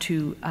enough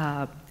to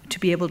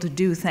be able to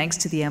do, thanks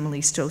to the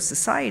Emily Stowe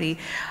Society,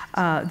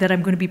 that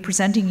I'm going to be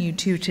presenting you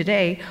to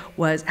today,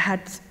 was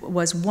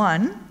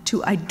one,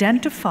 to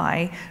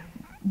identify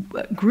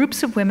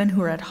groups of women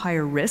who are at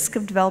higher risk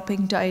of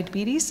developing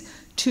diabetes.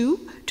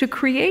 Two, to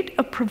create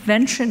a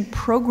prevention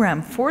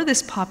program for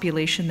this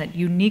population that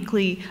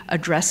uniquely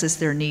addresses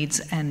their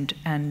needs and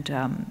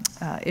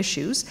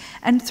issues.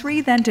 And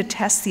three, then to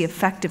test the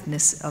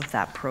effectiveness of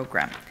that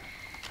program.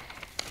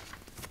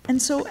 And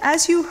so,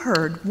 as you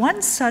heard,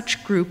 one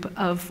such group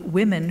of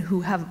women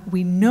who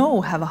we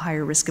know have a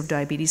higher risk of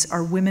diabetes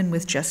are women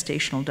with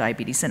gestational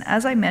diabetes. And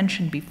as I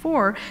mentioned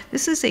before,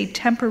 this is a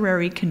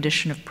temporary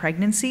condition of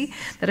pregnancy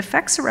that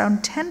affects around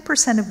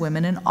 10% of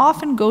women and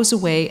often goes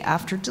away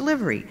after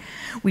delivery.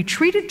 We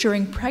treat it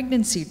during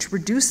pregnancy to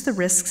reduce the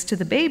risks to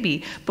the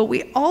baby, but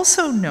we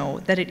also know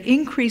that it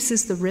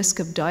increases the risk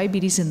of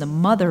diabetes in the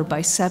mother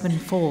by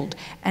 7-fold.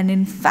 And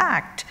in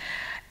fact,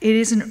 it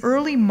is an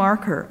early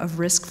marker of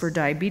risk for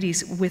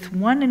diabetes, with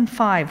 1 in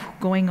 5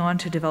 going on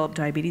to develop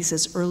diabetes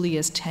as early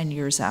as 10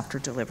 years after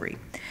delivery.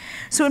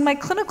 So in my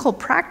clinical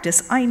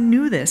practice, I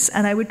knew this,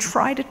 and I would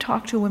try to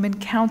talk to women,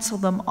 counsel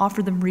them,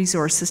 offer them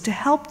resources to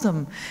help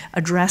them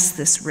address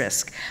this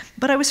risk.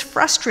 But I was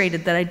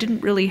frustrated that I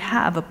didn't really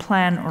have a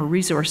plan or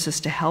resources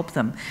to help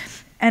them.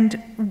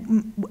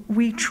 And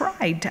we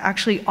tried to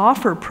actually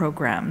offer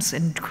programs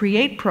and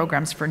create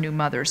programs for new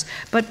mothers,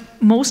 but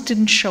most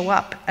didn't show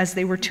up as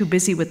they were too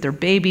busy with their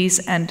babies,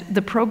 and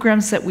the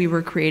programs that we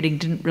were creating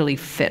didn't really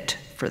fit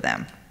for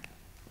them.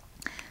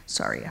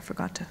 Sorry, I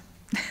forgot to.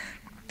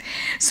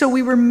 So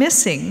we were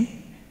missing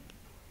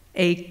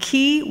a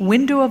key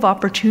window of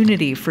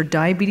opportunity for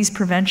diabetes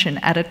prevention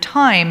at a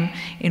time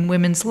in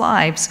women's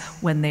lives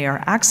when they are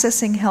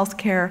accessing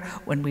healthcare,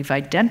 when we've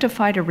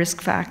identified a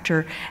risk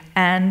factor,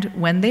 and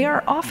when they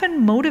are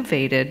often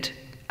motivated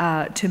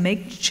to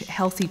make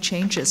healthy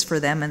changes for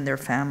them and their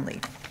family.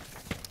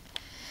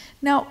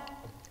 Now,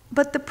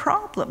 but the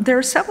problem, there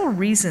are several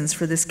reasons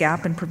for this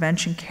gap in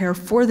prevention care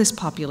for this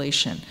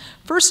population.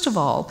 First of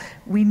all,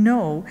 we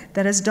know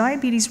that as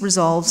diabetes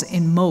resolves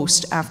in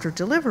most after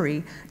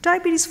delivery,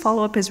 diabetes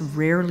follow-up is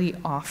rarely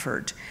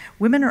offered.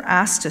 Women are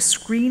asked to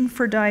screen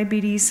for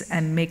diabetes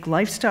and make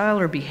lifestyle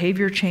or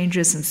behavior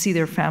changes and see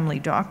their family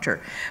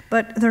doctor,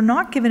 but they're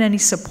not given any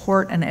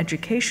support and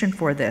education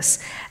for this.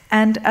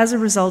 And as a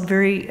result,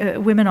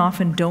 women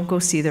often don't go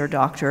see their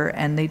doctor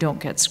and they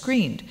don't get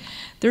screened.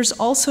 There's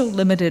also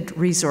limited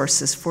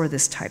resources for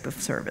this type of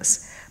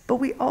service. But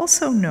we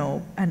also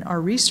know, and our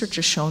research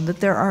has shown,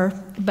 that there are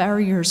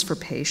barriers for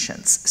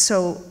patients.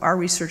 So our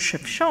research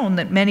has shown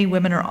that many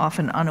women are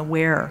often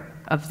unaware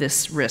of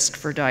this risk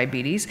for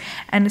diabetes,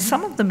 and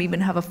some of them even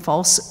have a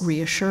false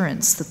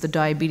reassurance that the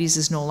diabetes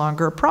is no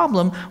longer a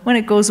problem when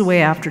it goes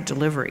away after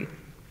delivery.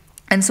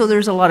 And so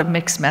there's a lot of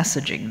mixed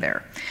messaging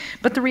there.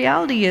 But the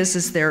reality is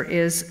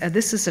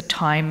this is a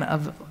time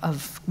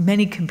of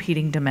many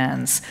competing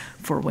demands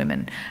for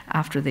women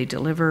after they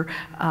deliver.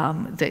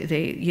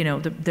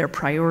 Their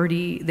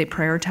priority, they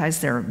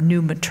prioritize their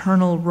new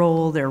maternal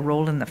role, their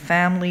role in the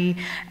family,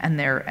 and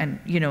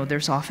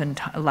there's often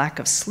a lack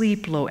of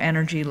sleep, low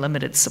energy,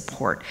 limited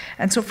support.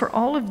 And so for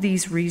all of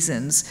these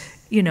reasons,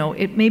 you know,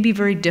 it may be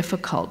very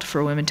difficult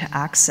for women to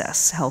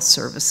access health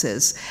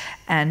services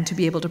and to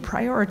be able to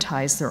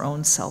prioritize their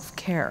own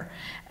self-care.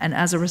 And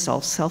as a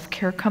result,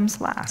 self-care comes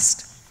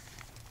last.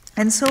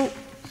 And so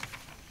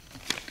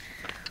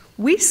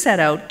we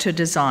set out to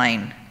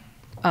design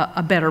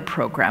a better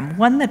program,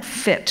 one that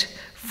fit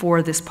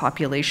for this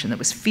population, that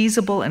was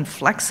feasible and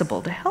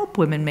flexible to help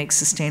women make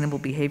sustainable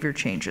behavior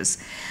changes.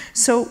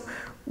 So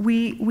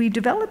we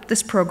developed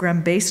this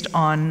program based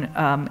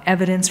on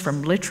evidence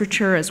from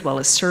literature as well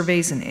as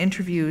surveys and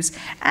interviews,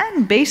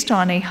 and based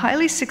on a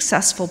highly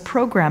successful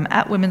program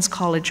at Women's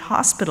College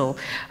Hospital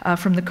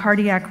from the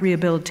Cardiac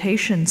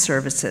Rehabilitation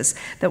Services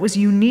that was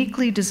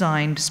uniquely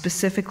designed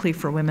specifically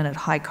for women at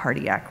high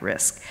cardiac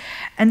risk.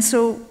 And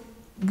so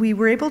we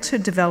were able to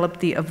develop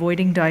the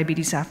Avoiding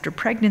Diabetes After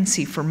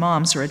Pregnancy for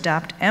Moms, or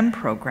ADAPT-M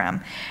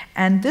program.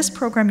 And this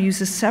program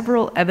uses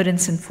several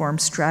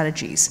evidence-informed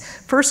strategies.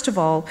 First of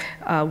all,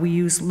 we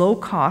use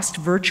low-cost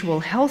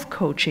virtual health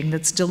coaching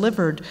that's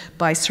delivered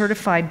by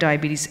certified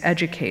diabetes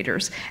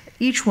educators.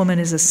 Each woman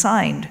is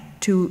assigned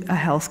to a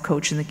health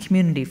coach in the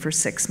community for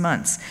 6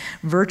 months.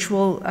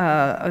 Virtual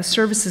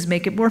services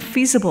make it more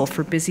feasible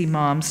for busy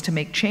moms to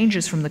make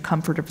changes from the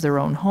comfort of their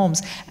own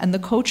homes. And the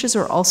coaches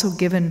are also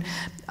given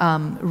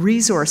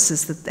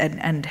resources that,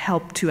 and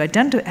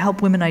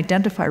help women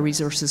identify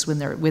resources when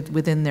they're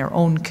within their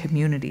own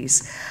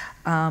communities.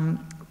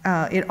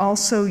 It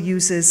also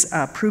uses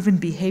proven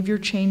behavior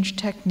change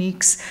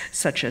techniques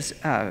such as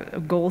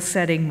goal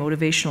setting,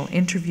 motivational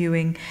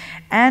interviewing,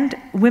 and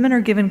women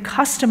are given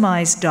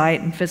customized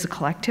diet and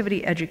physical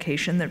activity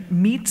education that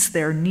meets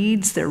their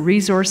needs, their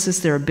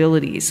resources, their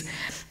abilities,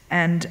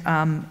 and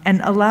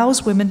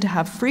allows women to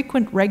have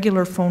frequent,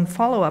 regular phone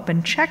follow-up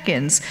and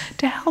check-ins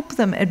to help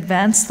them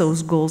advance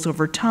those goals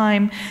over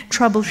time,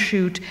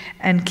 troubleshoot,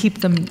 and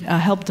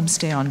help them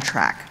stay on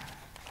track.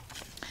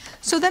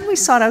 So then we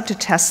sought out to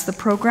test the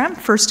program,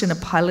 first in a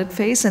pilot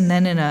phase and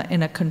then in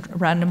a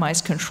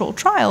randomized controlled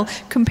trial,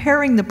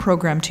 comparing the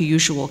program to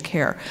usual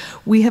care.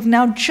 We have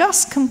now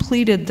just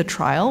completed the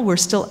trial. We're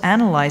still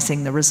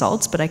analyzing the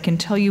results, but I can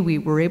tell you we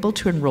were able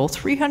to enroll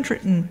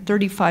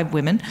 335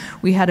 women.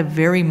 We had a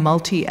very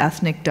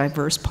multi-ethnic,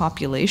 diverse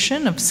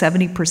population of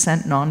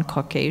 70%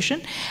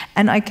 non-Caucasian,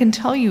 and I can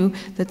tell you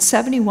that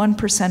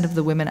 71% of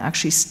the women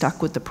actually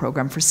stuck with the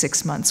program for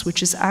 6 months,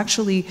 which is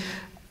actually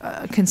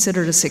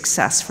considered a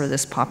success for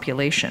this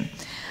population.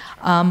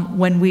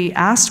 When we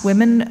asked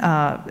women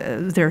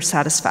their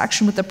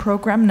satisfaction with the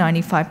program,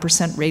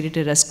 95% rated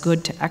it as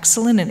good to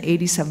excellent, and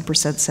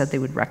 87% said they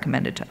would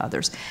recommend it to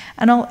others.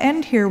 And I'll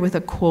end here with a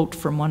quote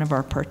from one of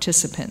our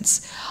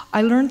participants.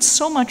 "I learned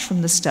so much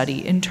from the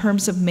study in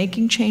terms of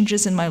making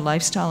changes in my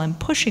lifestyle and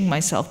pushing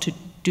myself to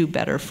do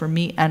better for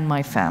me and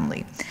my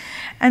family."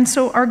 And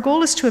so our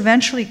goal is to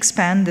eventually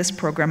expand this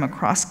program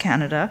across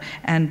Canada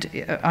and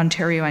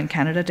Ontario and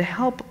Canada to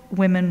help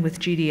women with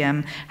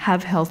GDM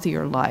have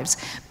healthier lives.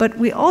 But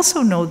we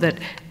also know that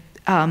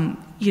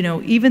you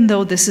know, even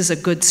though this is a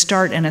good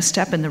start and a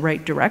step in the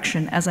right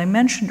direction, as I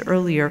mentioned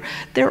earlier,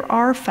 there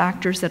are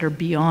factors that are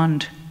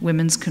beyond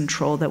women's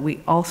control that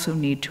we also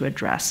need to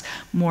address,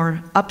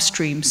 more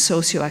upstream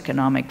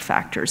socioeconomic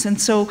factors.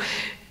 And so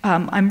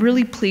I'm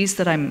really pleased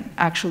that I'm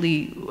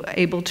actually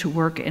able to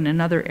work in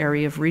another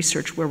area of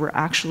research where we're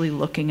actually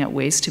looking at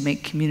ways to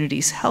make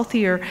communities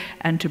healthier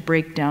and to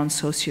break down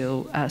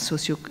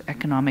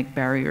socioeconomic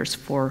barriers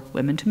for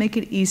women, to make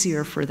it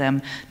easier for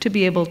them to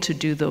be able to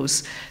do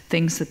those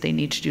things that they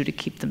need to do to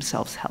keep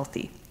themselves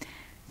healthy.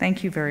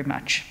 Thank you very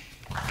much.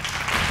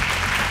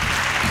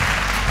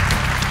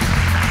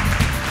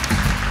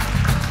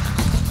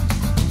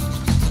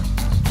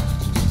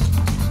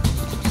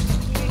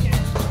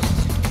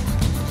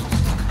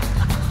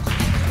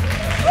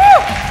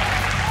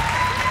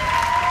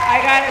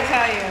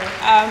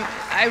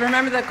 I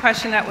remember the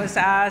question that was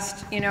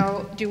asked, you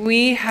know, do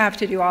we have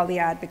to do all the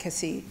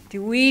advocacy?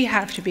 Do we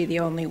have to be the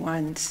only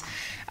ones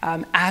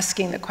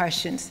asking the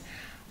questions?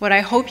 What I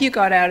hope you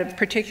got out of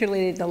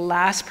particularly the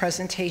last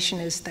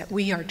presentation is that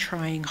we are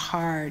trying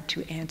hard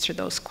to answer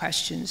those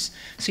questions,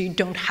 so you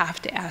don't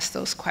have to ask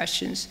those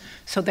questions.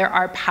 So there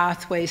are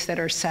pathways that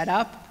are set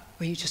up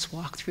where you just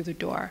walk through the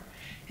door.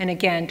 And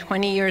again,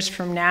 20 years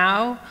from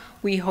now,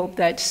 we hope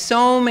that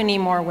so many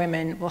more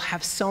women will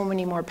have so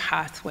many more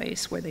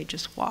pathways where they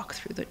just walk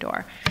through the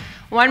door.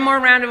 One more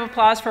round of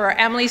applause for our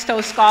Emily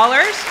Stowe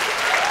Scholars.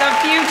 The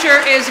future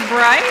is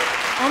bright.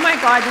 Oh my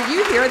God, did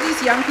you hear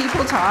these young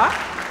people talk?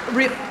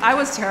 I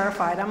was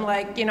terrified. I'm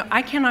like, you know,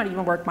 I cannot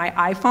even work my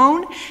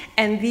iPhone,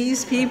 and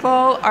these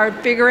people are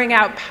figuring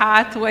out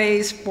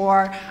pathways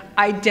for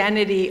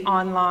identity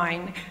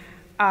online.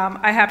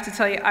 I have to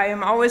tell you, I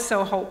am always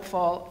so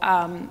hopeful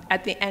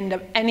at the end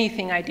of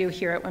anything I do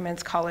here at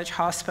Women's College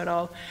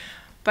Hospital.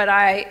 But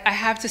I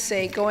have to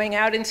say, going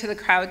out into the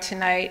crowd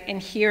tonight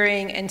and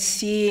hearing and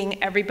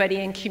seeing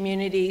everybody in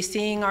community,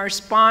 seeing our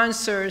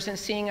sponsors and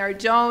seeing our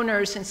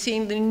donors and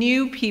seeing the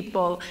new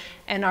people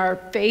and our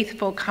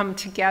faithful come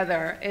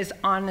together is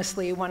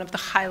honestly one of the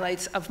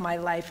highlights of my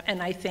life,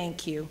 and I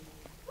thank you.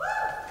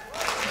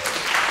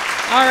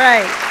 All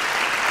right.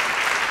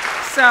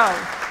 So,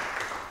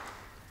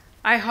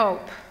 I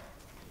hope,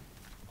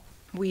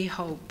 we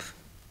hope,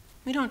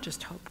 we don't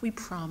just hope, we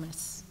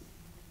promise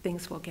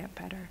things will get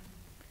better.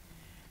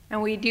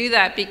 And we do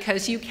that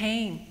because you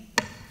came,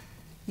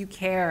 you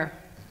care,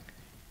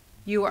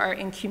 you are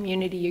in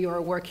community, you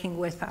are working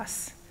with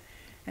us.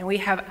 And we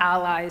have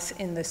allies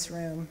in this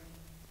room,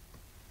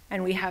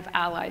 and we have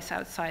allies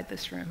outside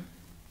this room.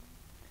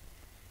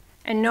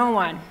 And no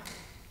one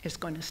is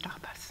going to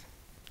stop us.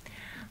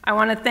 I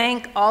want to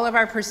thank all of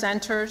our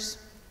presenters.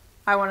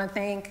 I want to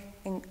thank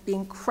the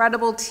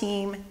incredible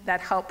team that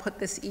helped put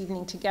this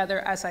evening together.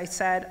 As I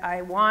said,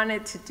 I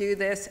wanted to do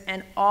this,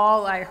 and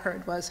all I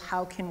heard was,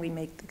 how can we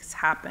make this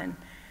happen?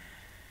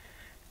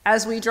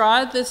 As we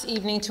draw this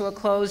evening to a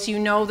close, you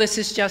know this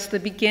is just the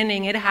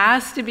beginning. It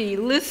has to be.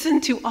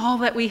 Listen to all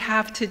that we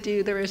have to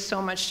do. There is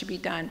so much to be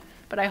done.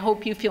 But I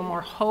hope you feel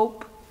more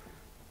hope.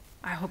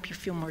 I hope you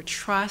feel more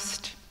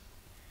trust.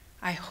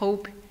 I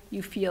hope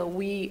you feel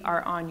we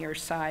are on your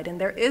side. And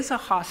there is a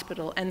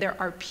hospital, and there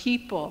are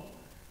people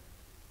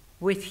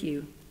with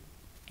you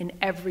in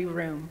every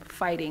room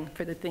fighting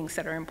for the things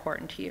that are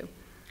important to you.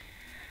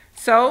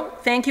 So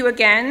thank you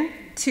again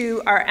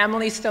to our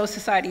Emily Stowe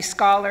Society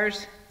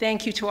scholars.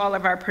 Thank you to all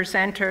of our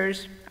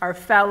presenters, our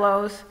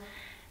fellows.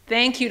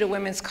 Thank you to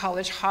Women's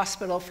College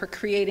Hospital for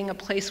creating a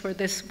place where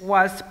this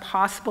was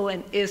possible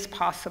and is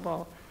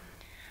possible.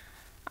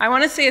 I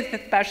want to say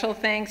a special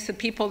thanks to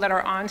people that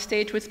are on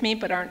stage with me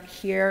but aren't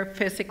here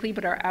physically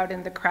but are out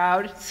in the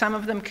crowd. Some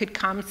of them could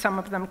come, some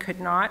of them could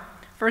not.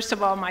 First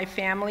of all, my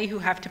family who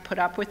have to put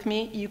up with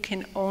me. You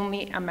can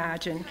only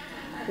imagine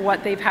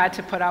what they've had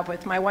to put up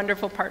with. My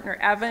wonderful partner,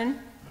 Evan,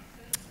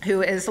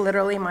 who is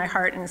literally my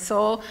heart and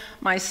soul.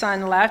 My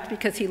son left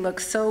because he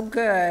looked so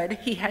good,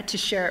 he had to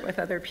share it with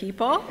other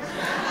people.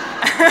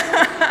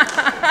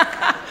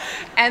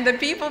 And the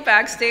people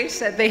backstage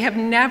said they have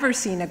never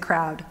seen a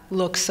crowd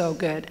look so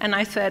good. And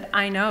I said,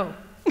 I know.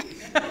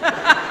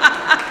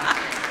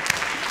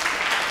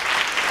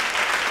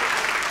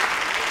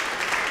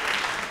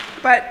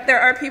 But there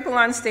are people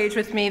on stage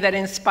with me that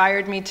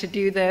inspired me to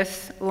do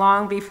this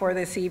long before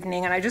this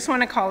evening, and I just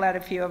want to call out a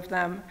few of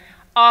them.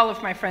 All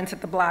of my friends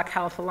at the Black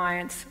Health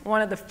Alliance,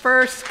 one of the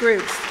first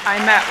groups I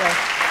met with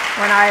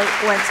when I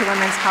went to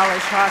Women's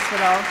College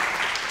Hospital.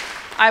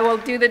 I will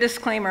do the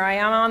disclaimer, I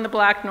am on the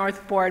Black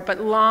North board,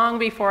 but long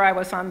before I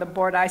was on the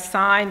board, I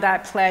signed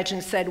that pledge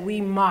and said,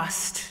 we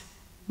must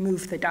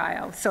move the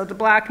dial. So the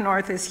Black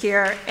North is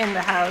here in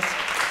the house.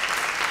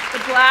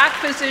 The Black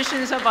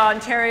Physicians of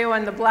Ontario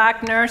and the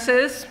Black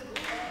nurses,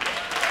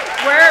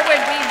 where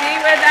would we be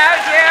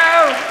without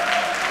you?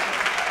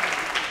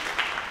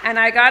 And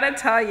I gotta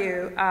tell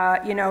you,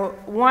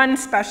 one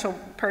special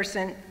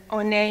person,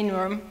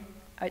 Onenum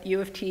at U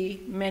of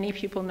T, many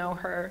people know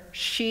her.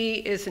 She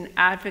is an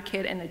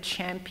advocate and a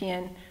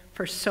champion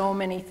for so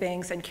many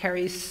things and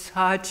carries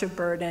such a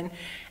burden.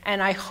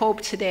 And I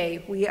hope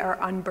today we are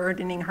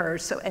unburdening her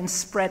and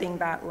spreading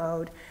that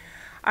load.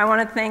 I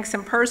want to thank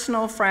some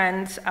personal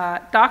friends,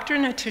 Dr.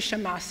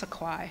 Natisha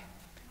Massaquoi.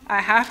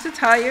 I have to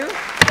tell you,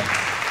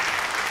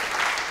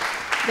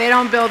 they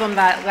don't build them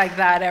like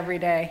that every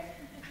day.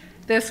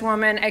 This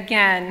woman,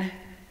 again,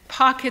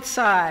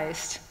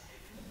 pocket-sized,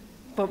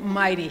 but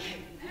mighty,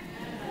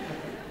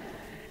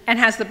 and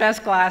has the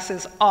best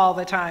glasses all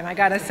the time, I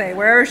gotta say,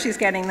 wherever she's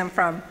getting them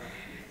from.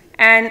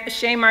 And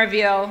Shay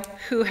Marville,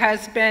 who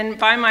has been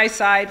by my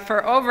side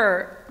for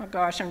over, oh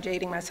gosh, I'm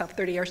dating myself,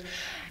 30 years,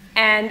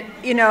 and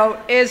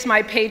is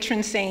my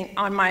patron saint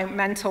on my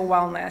mental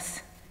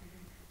wellness.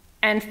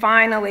 And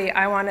finally,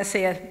 I want to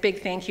say a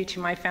big thank you to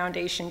my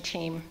foundation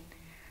team.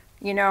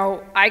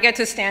 I get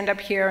to stand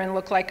up here and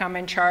look like I'm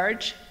in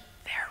charge.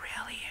 They're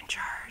really in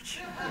charge.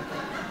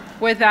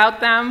 Without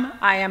them,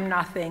 I am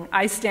nothing.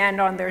 I stand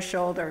on their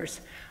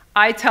shoulders.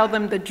 I tell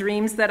them the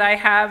dreams that I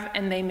have,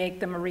 and they make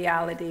them a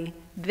reality.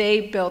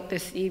 They built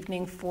this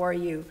evening for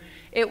you.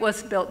 It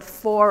was built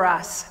for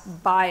us,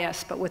 by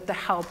us, but with the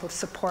help of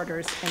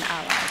supporters and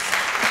allies.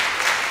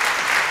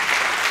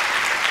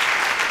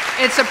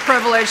 It's a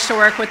privilege to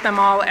work with them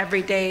all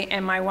every day,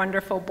 and my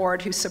wonderful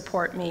board who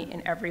support me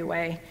in every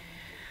way.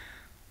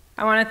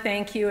 I want to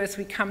thank you as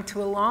we come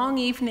to a long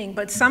evening,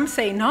 but some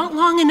say not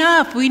long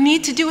enough. We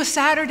need to do a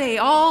Saturday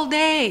all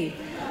day,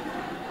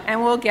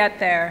 and we'll get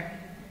there.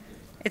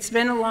 It's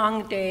been a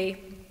long day,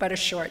 but a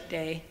short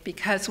day,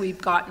 because we've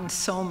gotten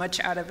so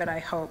much out of it, I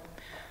hope.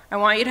 I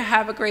want you to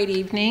have a great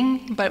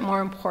evening, but more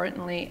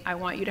importantly, I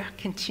want you to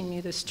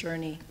continue this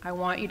journey. I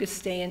want you to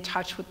stay in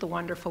touch with the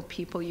wonderful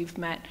people you've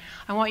met.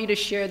 I want you to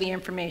share the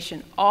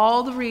information.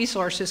 All the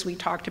resources we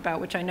talked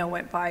about, which I know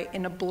went by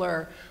in a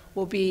blur,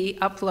 will be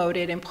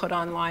uploaded and put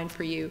online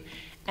for you.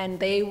 And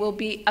they will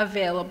be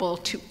available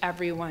to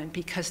everyone,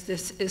 because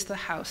this is the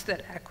house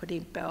that Equity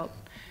built.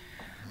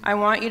 I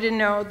want you to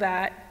know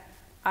that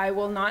I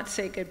will not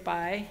say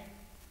goodbye.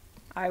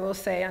 I will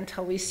say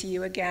until we see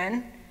you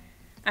again.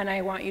 And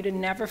I want you to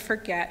never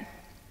forget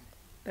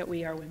that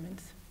we are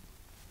women's.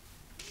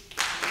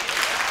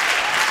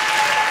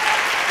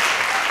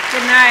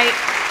 Good night.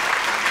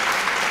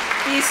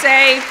 Be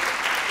safe.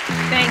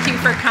 Thank you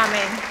for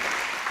coming.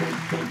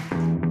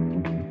 you.